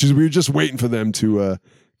statues. We were just waiting for them to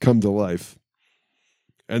come to life.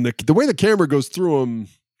 And the way the camera goes through them,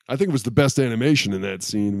 I think it was the best animation in that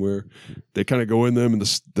scene where they kind of go in them and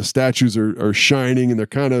the statues are shining and they're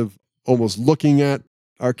kind of almost looking at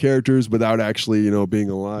our characters without actually, being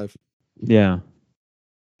alive. Yeah.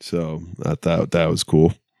 So I thought that was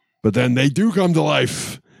cool. But then they do come to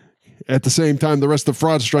life. At the same time, the rest of the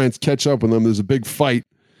frost giants catch up with them. There's a big fight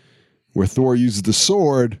where Thor uses the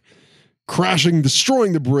sword, crashing,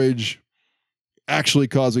 destroying the bridge, actually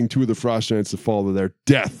causing two of the frost giants to fall to their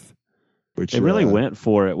death. Which they really went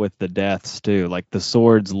for it with the deaths too. Like the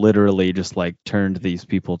swords literally just turned these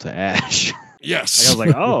people to ash. Yes. I was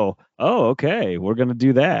like, oh, okay, we're gonna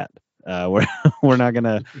do that. We're not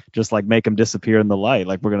gonna just like make them disappear in the light.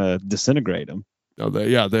 Like we're gonna disintegrate them. Oh,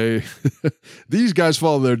 they these guys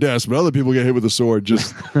fall to their deaths, but other people get hit with a sword.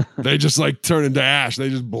 They just like turn into ash. They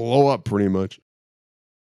just blow up pretty much.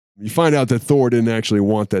 You find out that Thor didn't actually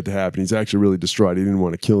want that to happen. He's actually really distraught. He didn't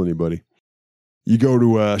want to kill anybody. You go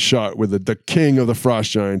to a shot where the king of the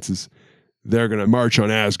Frost Giants they're going to march on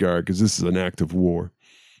Asgard because this is an act of war.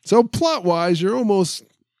 So plot-wise, you're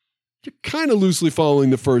kind of loosely following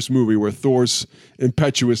the first movie where Thor's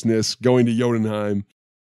impetuousness going to Jotunheim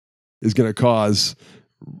is going to cause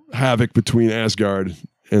havoc between Asgard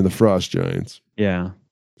and the Frost Giants. Yeah.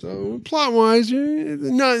 So plot-wise,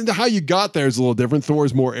 how you got there is a little different.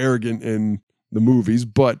 Thor's more arrogant in the movies,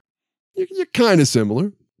 but you're kind of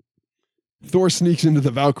similar. Thor sneaks into the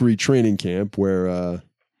Valkyrie training camp where it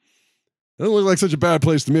doesn't look like such a bad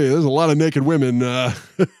place to me. There's a lot of naked women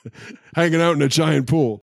hanging out in a giant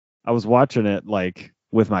pool. I was watching it like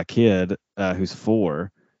with my kid who's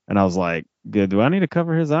 4, and I was like, "Good, do I need to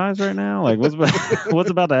cover his eyes right now? Like, what's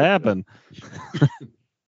about to happen?"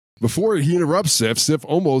 Before he interrupts Sif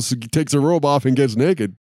almost takes her robe off and gets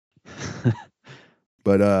naked.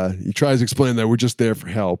 But he tries to explain that we're just there for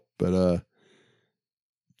help, but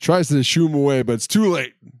tries to shoo him away, but it's too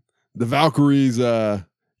late. The Valkyries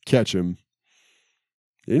catch him.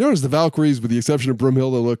 You notice the Valkyries, with the exception of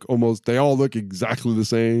Brunhilde, they all look exactly the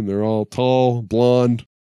same. They're all tall, blonde,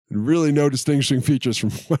 and really no distinguishing features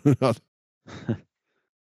from one another.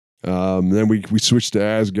 Then we switch to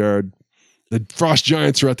Asgard. The Frost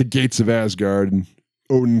Giants are at the gates of Asgard, and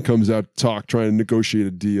Odin comes out to talk, trying to negotiate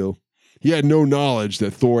a deal. He had no knowledge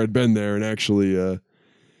that Thor had been there and actually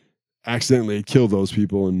accidentally killed those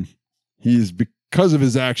people, and he's, because of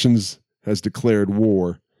his actions, has declared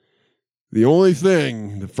war. The only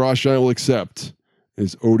thing the Frost Giant will accept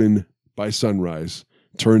is Odin, by sunrise,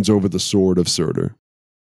 turns over the sword of Surtur.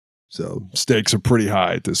 So stakes are pretty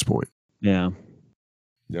high at this point. Yeah.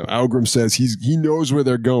 Algrim says he knows where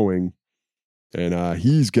they're going, and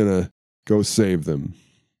he's gonna go save them.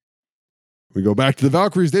 We go back to the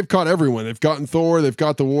Valkyries. They've caught everyone. They've gotten Thor. They've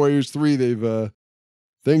got the Warriors 3.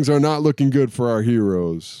 Things are not looking good for our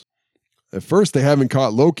heroes. At first, they haven't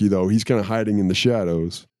caught Loki, though. He's kind of hiding in the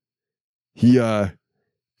shadows. He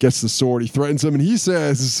gets the sword. He threatens them, and he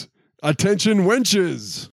says, "Attention,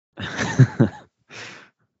 wenches!"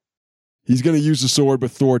 He's going to use the sword,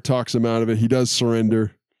 but Thor talks him out of it. He does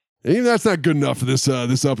surrender. And even that's not good enough for this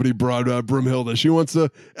uppity broad Brunhilde. She wants to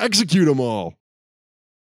execute them all.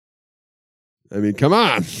 I mean, come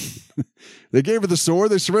on. They gave her the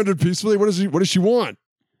sword. They surrendered peacefully. What does she want?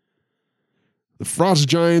 The Frost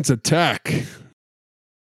Giants attack.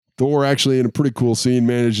 Thor, actually, in a pretty cool scene,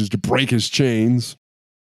 manages to break his chains.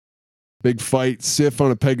 Big fight. Sif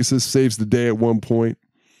on a Pegasus saves the day at one point.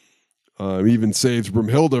 Even saves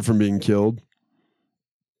Brunhilde from being killed.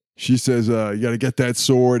 She says, you got to get that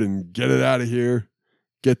sword and get it out of here.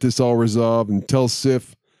 Get this all resolved, and tell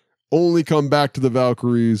Sif, only come back to the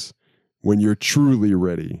Valkyries when you're truly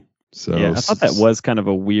ready. So yeah, I thought that was kind of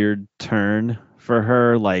a weird turn for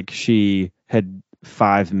her. Like, she had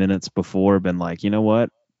 5 minutes before been like, you know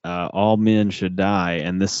what? All men should die,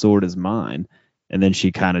 and this sword is mine. And then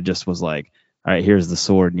she kind of just was like, all right, here's the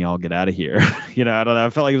sword, and y'all get out of here. I don't know.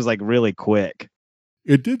 I felt like it was like really quick.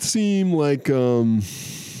 It did seem like,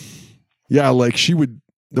 like she would,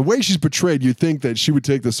 the way she's portrayed, you'd think that she would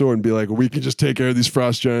take the sword and be like, we can just take care of these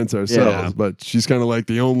Frost Giants ourselves. Yeah. But she's kind of like,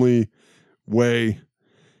 the only way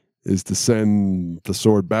is to send the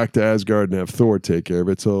sword back to Asgard and have Thor take care of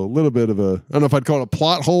it. So a little bit of I don't know if I'd call it a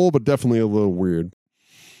plot hole, but definitely a little weird.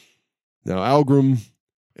 Now, Algrim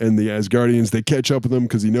and the Asgardians, they catch up with him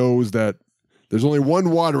because he knows that there's only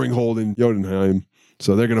one watering hole in Jotunheim,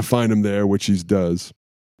 so they're going to find him there, which he does.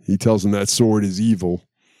 He tells them that sword is evil,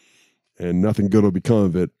 and nothing good will become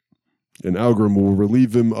of it, and Algrim will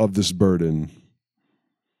relieve him of this burden.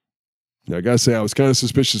 Now, I got to say, I was kind of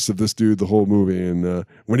suspicious of this dude the whole movie, and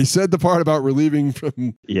when he said the part about relieving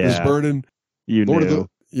from this burden, Lord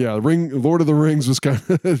of the Rings was kind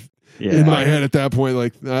of in my head at that point,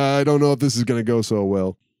 like, I don't know if this is going to go so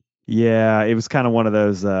well. Yeah, it was kind of one of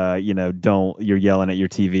those, you're yelling at your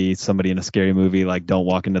TV, somebody in a scary movie, like, don't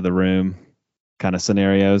walk into the room kind of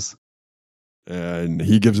scenarios. And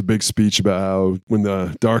he gives a big speech about how when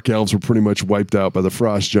the Dark Elves were pretty much wiped out by the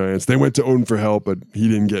Frost Giants, they went to Odin for help, but he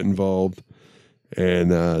didn't get involved.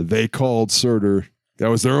 And they called Surtur. That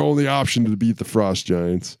was their only option to beat the Frost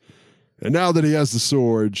Giants. And now that he has the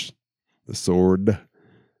sword,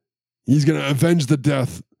 he's going to avenge the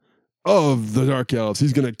death of the Dark Elves.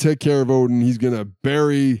 He's going to take care of Odin. He's going to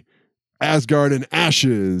bury Asgard in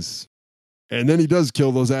ashes. And then he does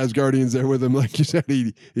kill those Asgardians there with him. Like you said,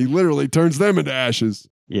 he literally turns them into ashes.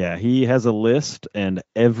 Yeah, he has a list and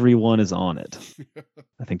everyone is on it.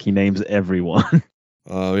 I think he names everyone.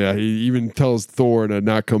 Oh, yeah. He even tells Thor to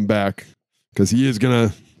not come back because he is going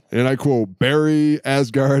to, and I quote, bury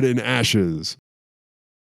Asgard in ashes.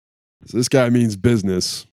 So this guy means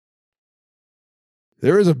business.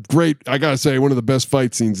 There is a great, I got to say, one of the best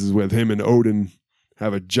fight scenes is with him and Odin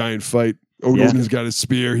have a giant fight. Odin's got his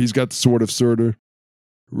spear. He's got the sword of Surtur.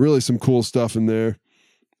 Really some cool stuff in there.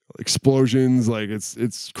 Explosions, like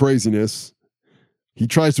it's craziness. He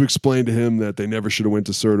tries to explain to him that they never should have went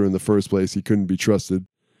to Surtur in the first place. He couldn't be trusted.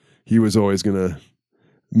 He was always going to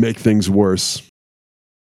make things worse.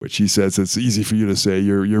 Which he says, it's easy for you to say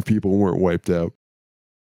your people weren't wiped out.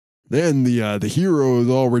 Then the heroes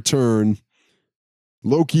all return.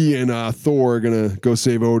 Loki and Thor are going to go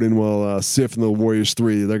save Odin while Sif and the Warriors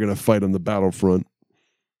 3, they're going to fight on the battlefront.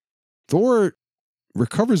 Thor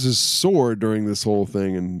recovers his sword during this whole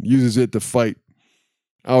thing and uses it to fight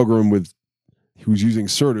Algrim who's using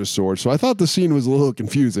Surtur's sword. So I thought the scene was a little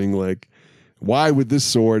confusing. Like, why with this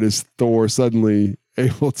sword is Thor suddenly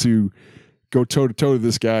able to go toe-to-toe to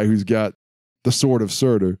this guy who's got the sword of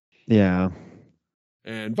Surtur? Yeah.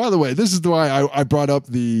 And by the way, this is why I brought up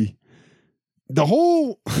the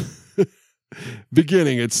whole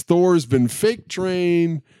beginning. It's Thor's been fake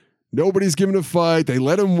trained. Nobody's giving a fight. They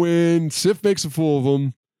let him win. Sif makes a fool of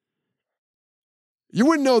him. You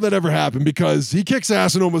wouldn't know that ever happened because he kicks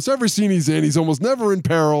ass in almost every scene he's in. He's almost never in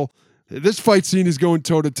peril. This fight scene is going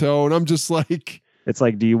toe to toe, and I'm just like, it's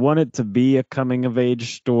like, do you want it to be a coming of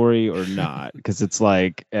age story or not? Because it's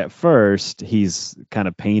like, at first, he's kind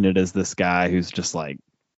of painted as this guy who's just like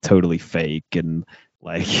totally fake and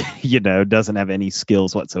like, doesn't have any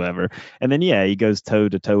skills whatsoever. And then, he goes toe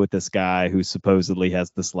to toe with this guy who supposedly has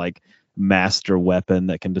this like master weapon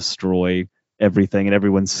that can destroy everything and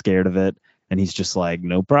everyone's scared of it. And he's just like,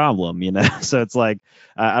 no problem, So it's like,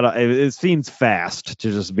 it seems fast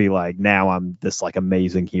to just be like, now I'm this like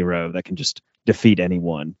amazing hero that can just defeat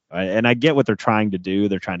anyone. Right? And I get what they're trying to do.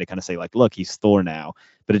 They're trying to kind of say like, look, he's Thor now,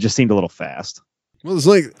 but it just seemed a little fast. Well, it's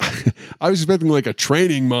like, I was expecting like a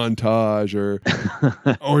training montage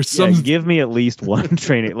or some. Yeah, give me at least one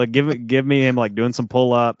training. Like give me him like doing some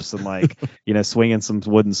pull-ups and like, swinging some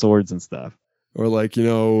wooden swords and stuff. Or like,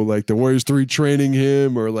 like the Warriors 3 training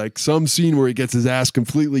him, or like some scene where he gets his ass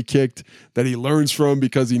completely kicked that he learns from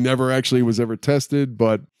because he never actually was ever tested.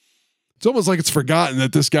 But it's almost like it's forgotten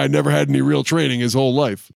that this guy never had any real training his whole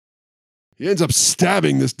life. He ends up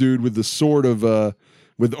stabbing this dude with the sword of,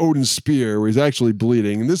 with Odin's spear, where he's actually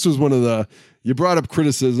bleeding. And this was one of you brought up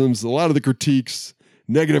criticisms, a lot of the critiques,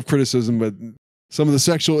 negative criticism, but some of the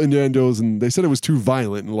sexual innuendos, and they said it was too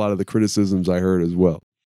violent in a lot of the criticisms I heard as well.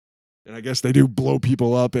 And I guess they do blow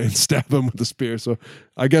people up and stab them with the spear, so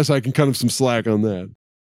I guess I can cut him some slack on that.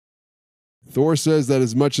 Thor says that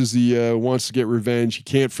as much as he wants to get revenge, he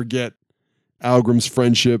can't forget Algrim's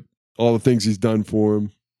friendship, all the things he's done for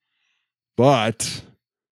him. But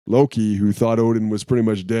Loki, who thought Odin was pretty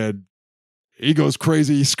much dead, he goes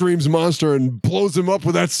crazy, he screams monster and blows him up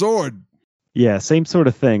with that sword. Yeah, same sort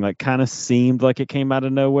of thing. Like, kind of seemed like it came out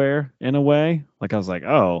of nowhere in a way. Like, I was like,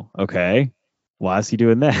 oh, okay. Why is he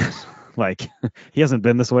doing that? Like, he hasn't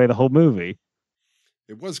been this way the whole movie.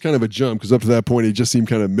 It was kind of a jump because up to that point, he just seemed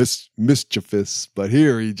kind of mischievous. But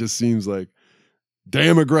here, he just seems like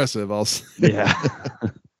damn aggressive, I'll say. Yeah.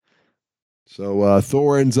 So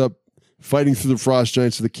Thor ends up fighting through the frost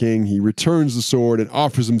giants to the king. He returns the sword and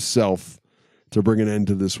offers himself to bring an end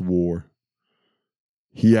to this war.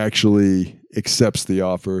 He actually accepts the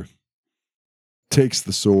offer, takes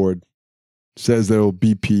the sword, says there will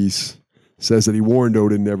be peace, says that he warned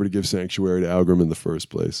Odin never to give sanctuary to Algrim in the first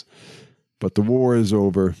place. But the war is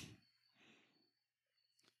over.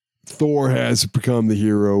 Thor has become the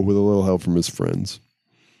hero with a little help from his friends.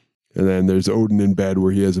 And then there's Odin in bed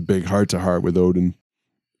where he has a big heart-to-heart with Odin,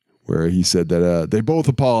 where he said that they both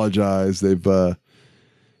apologized. They've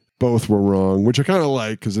both were wrong, which I kind of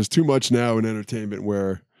like because there's too much now in entertainment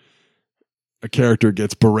where a character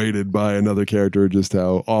gets berated by another character, just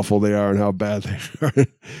how awful they are and how bad they are.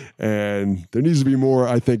 And there needs to be more,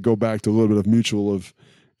 I think, go back to a little bit of mutual of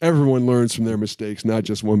everyone learns from their mistakes, not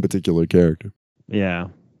just one particular character. Yeah.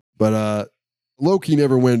 But Loki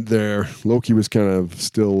never went there. Loki was kind of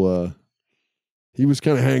still, he was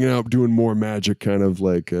kind of hanging out doing more magic, kind of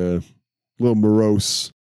like a little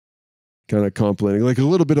morose, kind of complaining, like a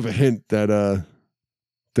little bit of a hint that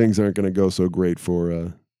things aren't going to go so great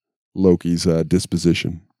for Loki's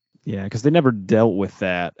disposition. Yeah, because they never dealt with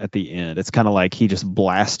that at the end. It's kind of like he just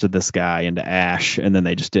blasted this guy into ash, and then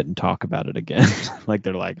they just didn't talk about it again. Like,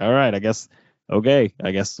 they're like, all right, I guess okay,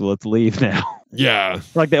 I guess let's leave now. Yeah.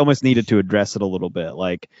 Like they almost needed to address it a little bit.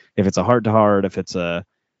 Like if it's a heart to heart, if it's a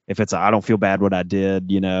I don't feel bad what I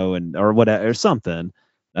did, and or whatever or something.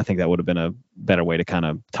 I think that would have been a better way to kind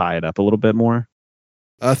of tie it up a little bit more.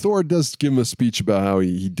 Thor does give him a speech about how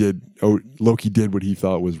Loki did what he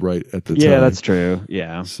thought was right at the time. Yeah, that's true.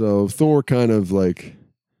 Yeah. So Thor kind of like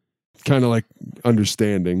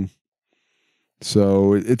understanding.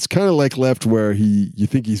 So it's kind of like left where you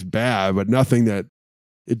think he's bad, but nothing that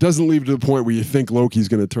it doesn't leave to the point where you think Loki's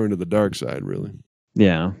going to turn to the dark side, really.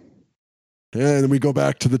 Yeah. And then we go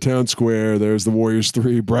back to the town square. There's the Warriors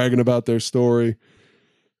 3 bragging about their story.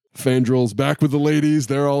 Fandrel's back with the ladies.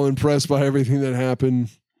 They're all impressed by everything that happened.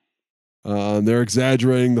 They're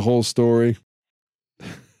exaggerating the whole story.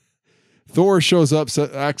 Thor shows up,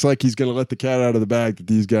 acts like he's going to let the cat out of the bag that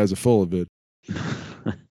these guys are full of it.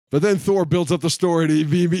 But then Thor builds up the story to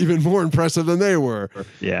be even more impressive than they were.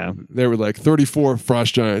 Yeah. They were like 34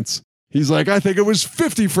 frost giants. He's like, I think it was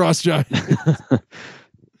 50 frost giants.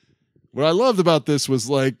 What I loved about this was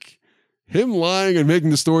like him lying and making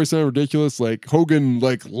the story sound ridiculous. Like Hogan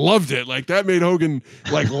loved it. Like that made Hogan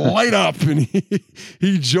light up, and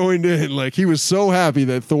he joined in. Like he was so happy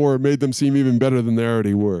that Thor made them seem even better than they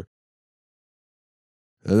already were.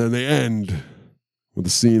 And then they end with a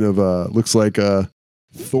scene of looks like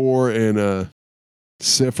Thor and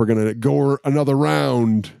Sif are gonna go another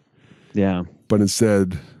round. Yeah. But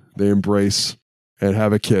instead they embrace and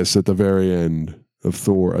have a kiss at the very end of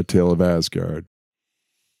Thor: A Tale of Asgard.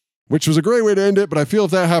 Which was a great way to end it, but I feel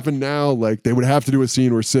if that happened now, like they would have to do a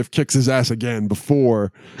scene where Sif kicks his ass again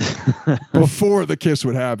before the kiss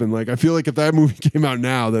would happen. Like I feel like if that movie came out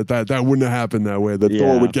now, that wouldn't have happened that way. That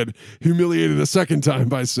Thor would get humiliated a second time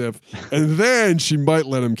by Sif, and then she might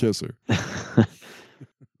let him kiss her.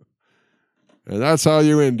 And that's how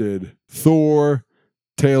you ended Thor: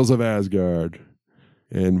 Tales of Asgard.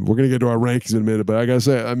 And we're gonna get to our rankings in a minute, but I gotta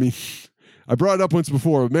say, I mean, I brought it up once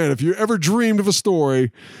before, but man, if you ever dreamed of a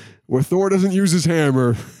story where Thor doesn't use his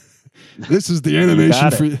hammer, this is the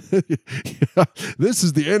animation for you. Yeah, this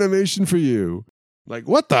is the animation for you. Like,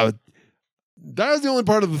 what the? That was the only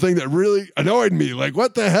part of the thing that really annoyed me. Like,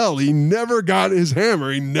 what the hell? He never got his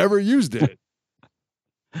hammer. He never used it.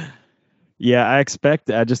 Yeah, I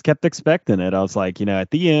just kept expecting it. I was like, at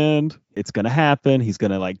the end, it's going to happen. He's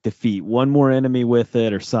going to like defeat one more enemy with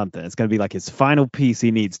it or something. It's going to be like his final piece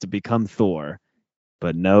he needs to become Thor.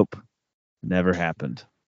 But nope, never happened.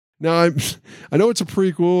 Now, I know it's a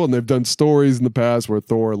prequel and they've done stories in the past where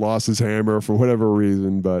Thor lost his hammer for whatever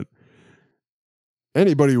reason, but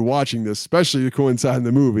anybody watching this, especially to coincide in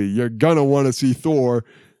the movie, you're going to want to see Thor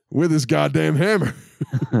with his goddamn hammer.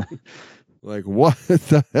 Like, what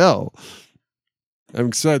the hell?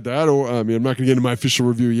 Having said that, I'm not going to get into my official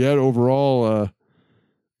review yet. Overall,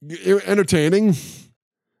 entertaining,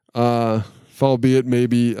 albeit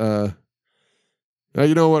maybe.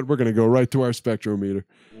 You know what? We're going to go right to our spectrometer.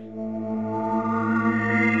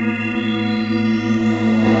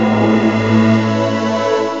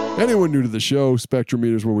 Anyone new to the show,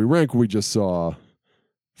 spectrometer is where we rank what we just saw.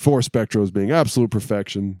 4 spectros being absolute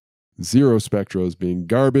perfection, 0 spectros being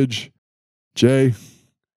garbage. Jay,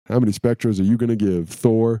 how many spectros are you going to give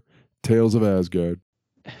Thor: Tales of Asgard?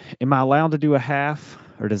 Am I allowed to do a half,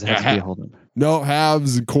 or does it have to be a whole number? No,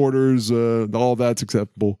 halves and quarters, all that's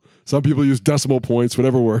acceptable. Some people use decimal points,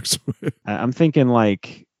 whatever works. I'm thinking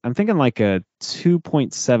like a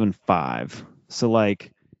 2.75. So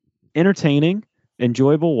like entertaining,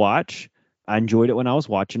 enjoyable watch. I enjoyed it when I was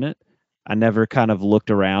watching it. I never kind of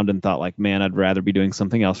looked around and thought like, man, I'd rather be doing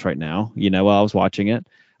something else right now, while I was watching it.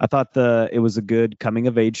 I thought it was a good coming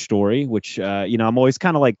of age story, which, I'm always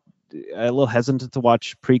kind of like a little hesitant to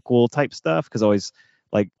watch prequel type stuff because always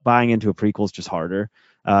like buying into a prequel is just harder.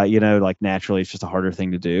 Like naturally it's just a harder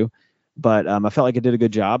thing to do. But I felt like it did a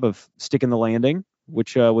good job of sticking the landing,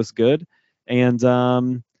 which was good. And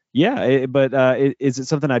is it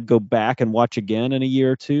something I'd go back and watch again in a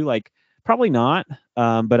year or two? Like probably not.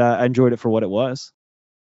 But I enjoyed it for what it was.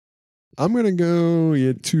 I'm going to go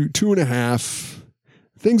 2.5.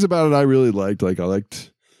 Things about it I really liked. Like I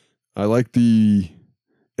liked the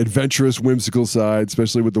adventurous, whimsical side,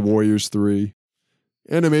 especially with the Warriors 3.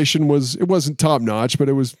 Animation wasn't top notch, but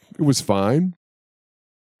it was fine.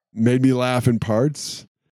 Made me laugh in parts.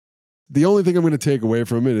 The only thing I'm going to take away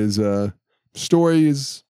from it is story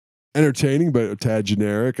is entertaining, but a tad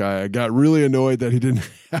generic. I got really annoyed that he didn't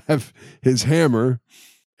have his hammer.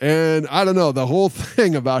 And I don't know, the whole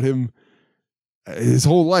thing about him, his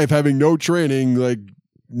whole life having no training, like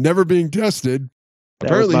never being tested,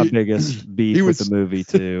 That was my biggest beef with the movie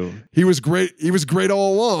too. He was great. He was great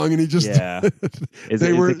all along, and he just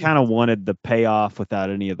They kind of wanted the payoff without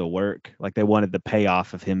any of the work. Like they wanted the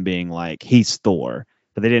payoff of him being like he's Thor,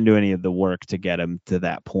 but they didn't do any of the work to get him to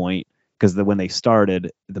that point. Because when they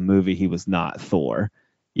started the movie, he was not Thor,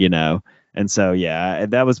 you know. And so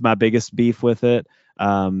that was my biggest beef with it.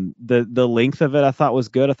 The length of it I thought was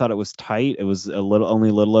good. I thought it was tight. It was only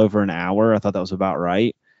a little over an hour. I thought that was about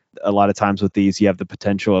right. A lot of times with these, you have the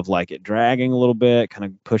potential of like it dragging a little bit, kind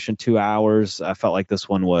of pushing 2 hours. I felt like this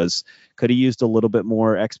one could have used a little bit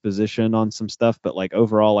more exposition on some stuff, but like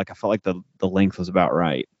overall, like I felt like the length was about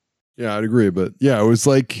right. Yeah, I'd agree. But yeah, it was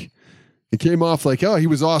like, it came off like, oh, he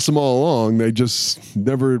was awesome all along. They just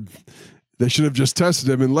they should have just tested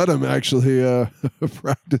him and let him actually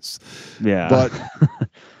practice. Yeah. But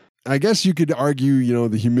I guess you could argue, you know,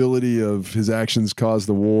 the humility of his actions caused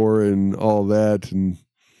the war and all that. And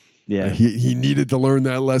yeah, he needed to learn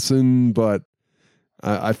that lesson, but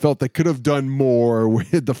I felt they could have done more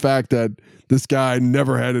with the fact that this guy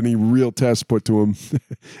never had any real tests put to him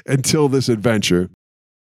until this adventure.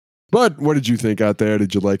 But what did you think out there?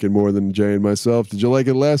 Did you like it more than Jay and myself? Did you like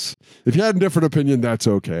it less? If you had a different opinion, that's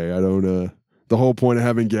okay. I don't, the whole point of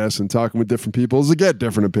having guests and talking with different people is to get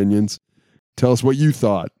different opinions. Tell us what you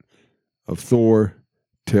thought of Thor,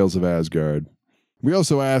 Tales of Asgard. We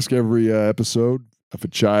also ask every episode if a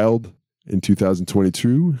child in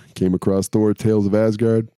 2022 came across Thor, Tales of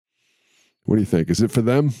Asgard. What do you think? Is it for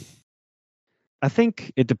them? I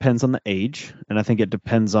think it depends on the age, and I think it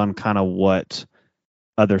depends on kind of what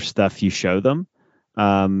other stuff you show them.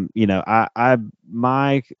 You know, I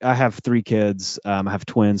have 3 kids. I have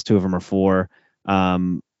twins. 2 of them are 4.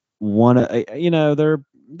 One, you know,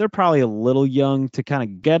 they're probably a little young to kind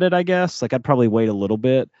of get it, I guess. Like I'd probably wait a little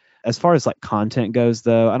bit. As far as like content goes,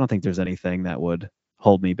 though, I don't think there's anything that would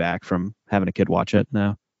hold me back from having a kid watch it.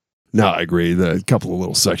 No, I agree. A couple of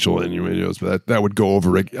little sexual innuendos, but that would go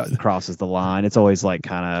over it. Crosses the line. It's always like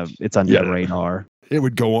kind of, it's under the radar. It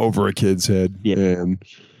would go over a kid's head. Yeah. And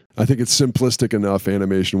I think it's simplistic enough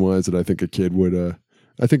animation wise that I think a kid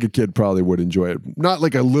probably would enjoy it. Not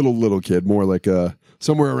like a little kid, more like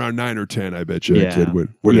somewhere around 9 or 10. I bet you a kid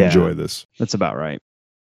would enjoy this. That's about right.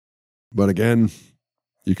 But again,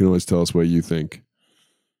 you can always tell us what you think.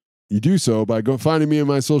 You do so by finding me on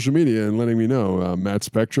my social media and letting me know. Matt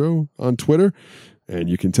Spectro on Twitter. And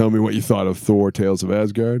you can tell me what you thought of Thor, Tales of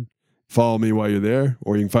Asgard. Follow me while you're there.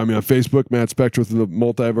 Or you can find me on Facebook, Matt Spectro through the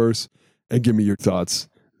Multiverse. And give me your thoughts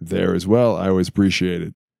there as well. I always appreciate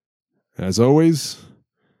it. As always,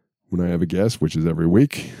 when I have a guest, which is every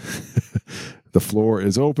week, the floor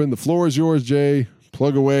is open. The floor is yours, Jay.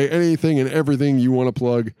 Plug away anything and everything you want to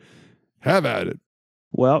plug. Have at it.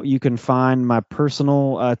 Well, you can find my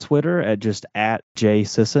personal Twitter at just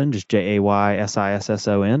 @JaySisson, just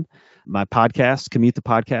JaySisson. My podcast, Commute the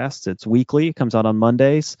Podcast, it's weekly. It comes out on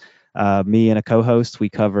Mondays. Me and a co-host, we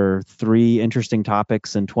cover 3 interesting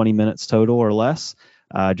topics in 20 minutes total or less,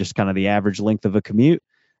 just kind of the average length of a commute.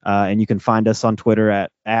 And you can find us on Twitter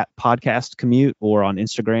at Podcast Commute or on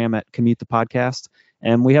Instagram at Commute the Podcast.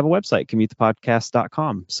 And we have a website,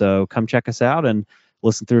 commutethepodcast.com. So come check us out and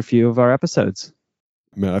listen through a few of our episodes.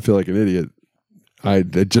 Man, I feel like an idiot.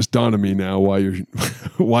 It just dawned on me now why your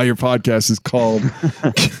podcast is called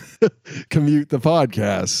Commute the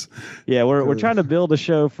Podcast. Yeah, we're trying to build a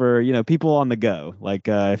show for, you know, people on the go. Like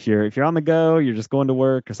if you're on the go, you're just going to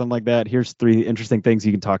work or something like that. Here's 3 interesting things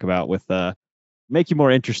you can talk about with make you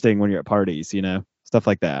more interesting when you're at parties, you know, stuff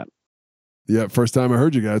like that. Yeah, first time I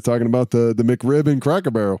heard you guys talking about the McRib and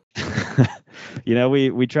Cracker Barrel. You know,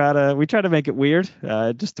 we try to make it weird.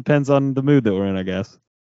 It just depends on the mood that we're in, I guess.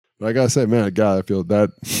 Like I said, man, God, I feel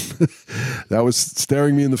that that was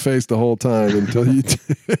staring me in the face the whole time until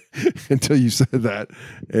you said that.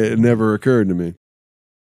 It never occurred to me.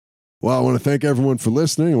 Well, I want to thank everyone for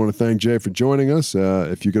listening. I want to thank Jay for joining us.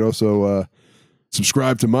 If you could also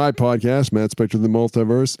subscribe to my podcast, Matt Spectro of the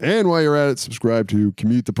Multiverse. And while you're at it, subscribe to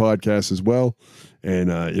Commute the Podcast as well.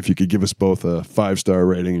 And if you could give us both a 5-star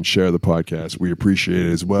rating and share the podcast, we appreciate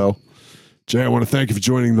it as well. Jay, I want to thank you for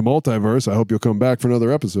joining the Multiverse. I hope you'll come back for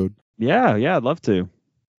another episode. Yeah, I'd love to.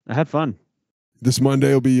 I had fun. This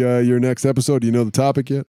Monday will be your next episode. Do you know the topic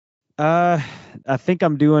yet? I think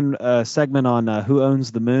I'm doing a segment on who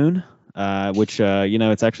owns the moon, which, you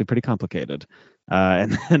know, it's actually pretty complicated.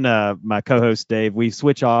 And then my co-host, Dave, we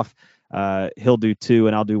switch off. He'll do 2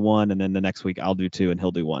 and I'll do 1. And then the next week I'll do 2 and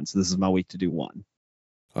he'll do 1. So this is my week to do 1.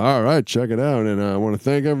 All right, check it out. And I want to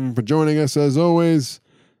thank everyone for joining us as always.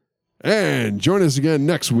 And join us again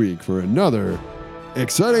next week for another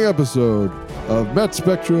exciting episode of Matt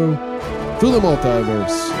Spectro through the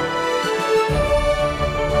Multiverse.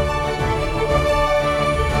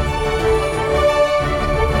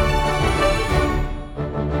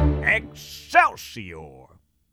 Excelsior!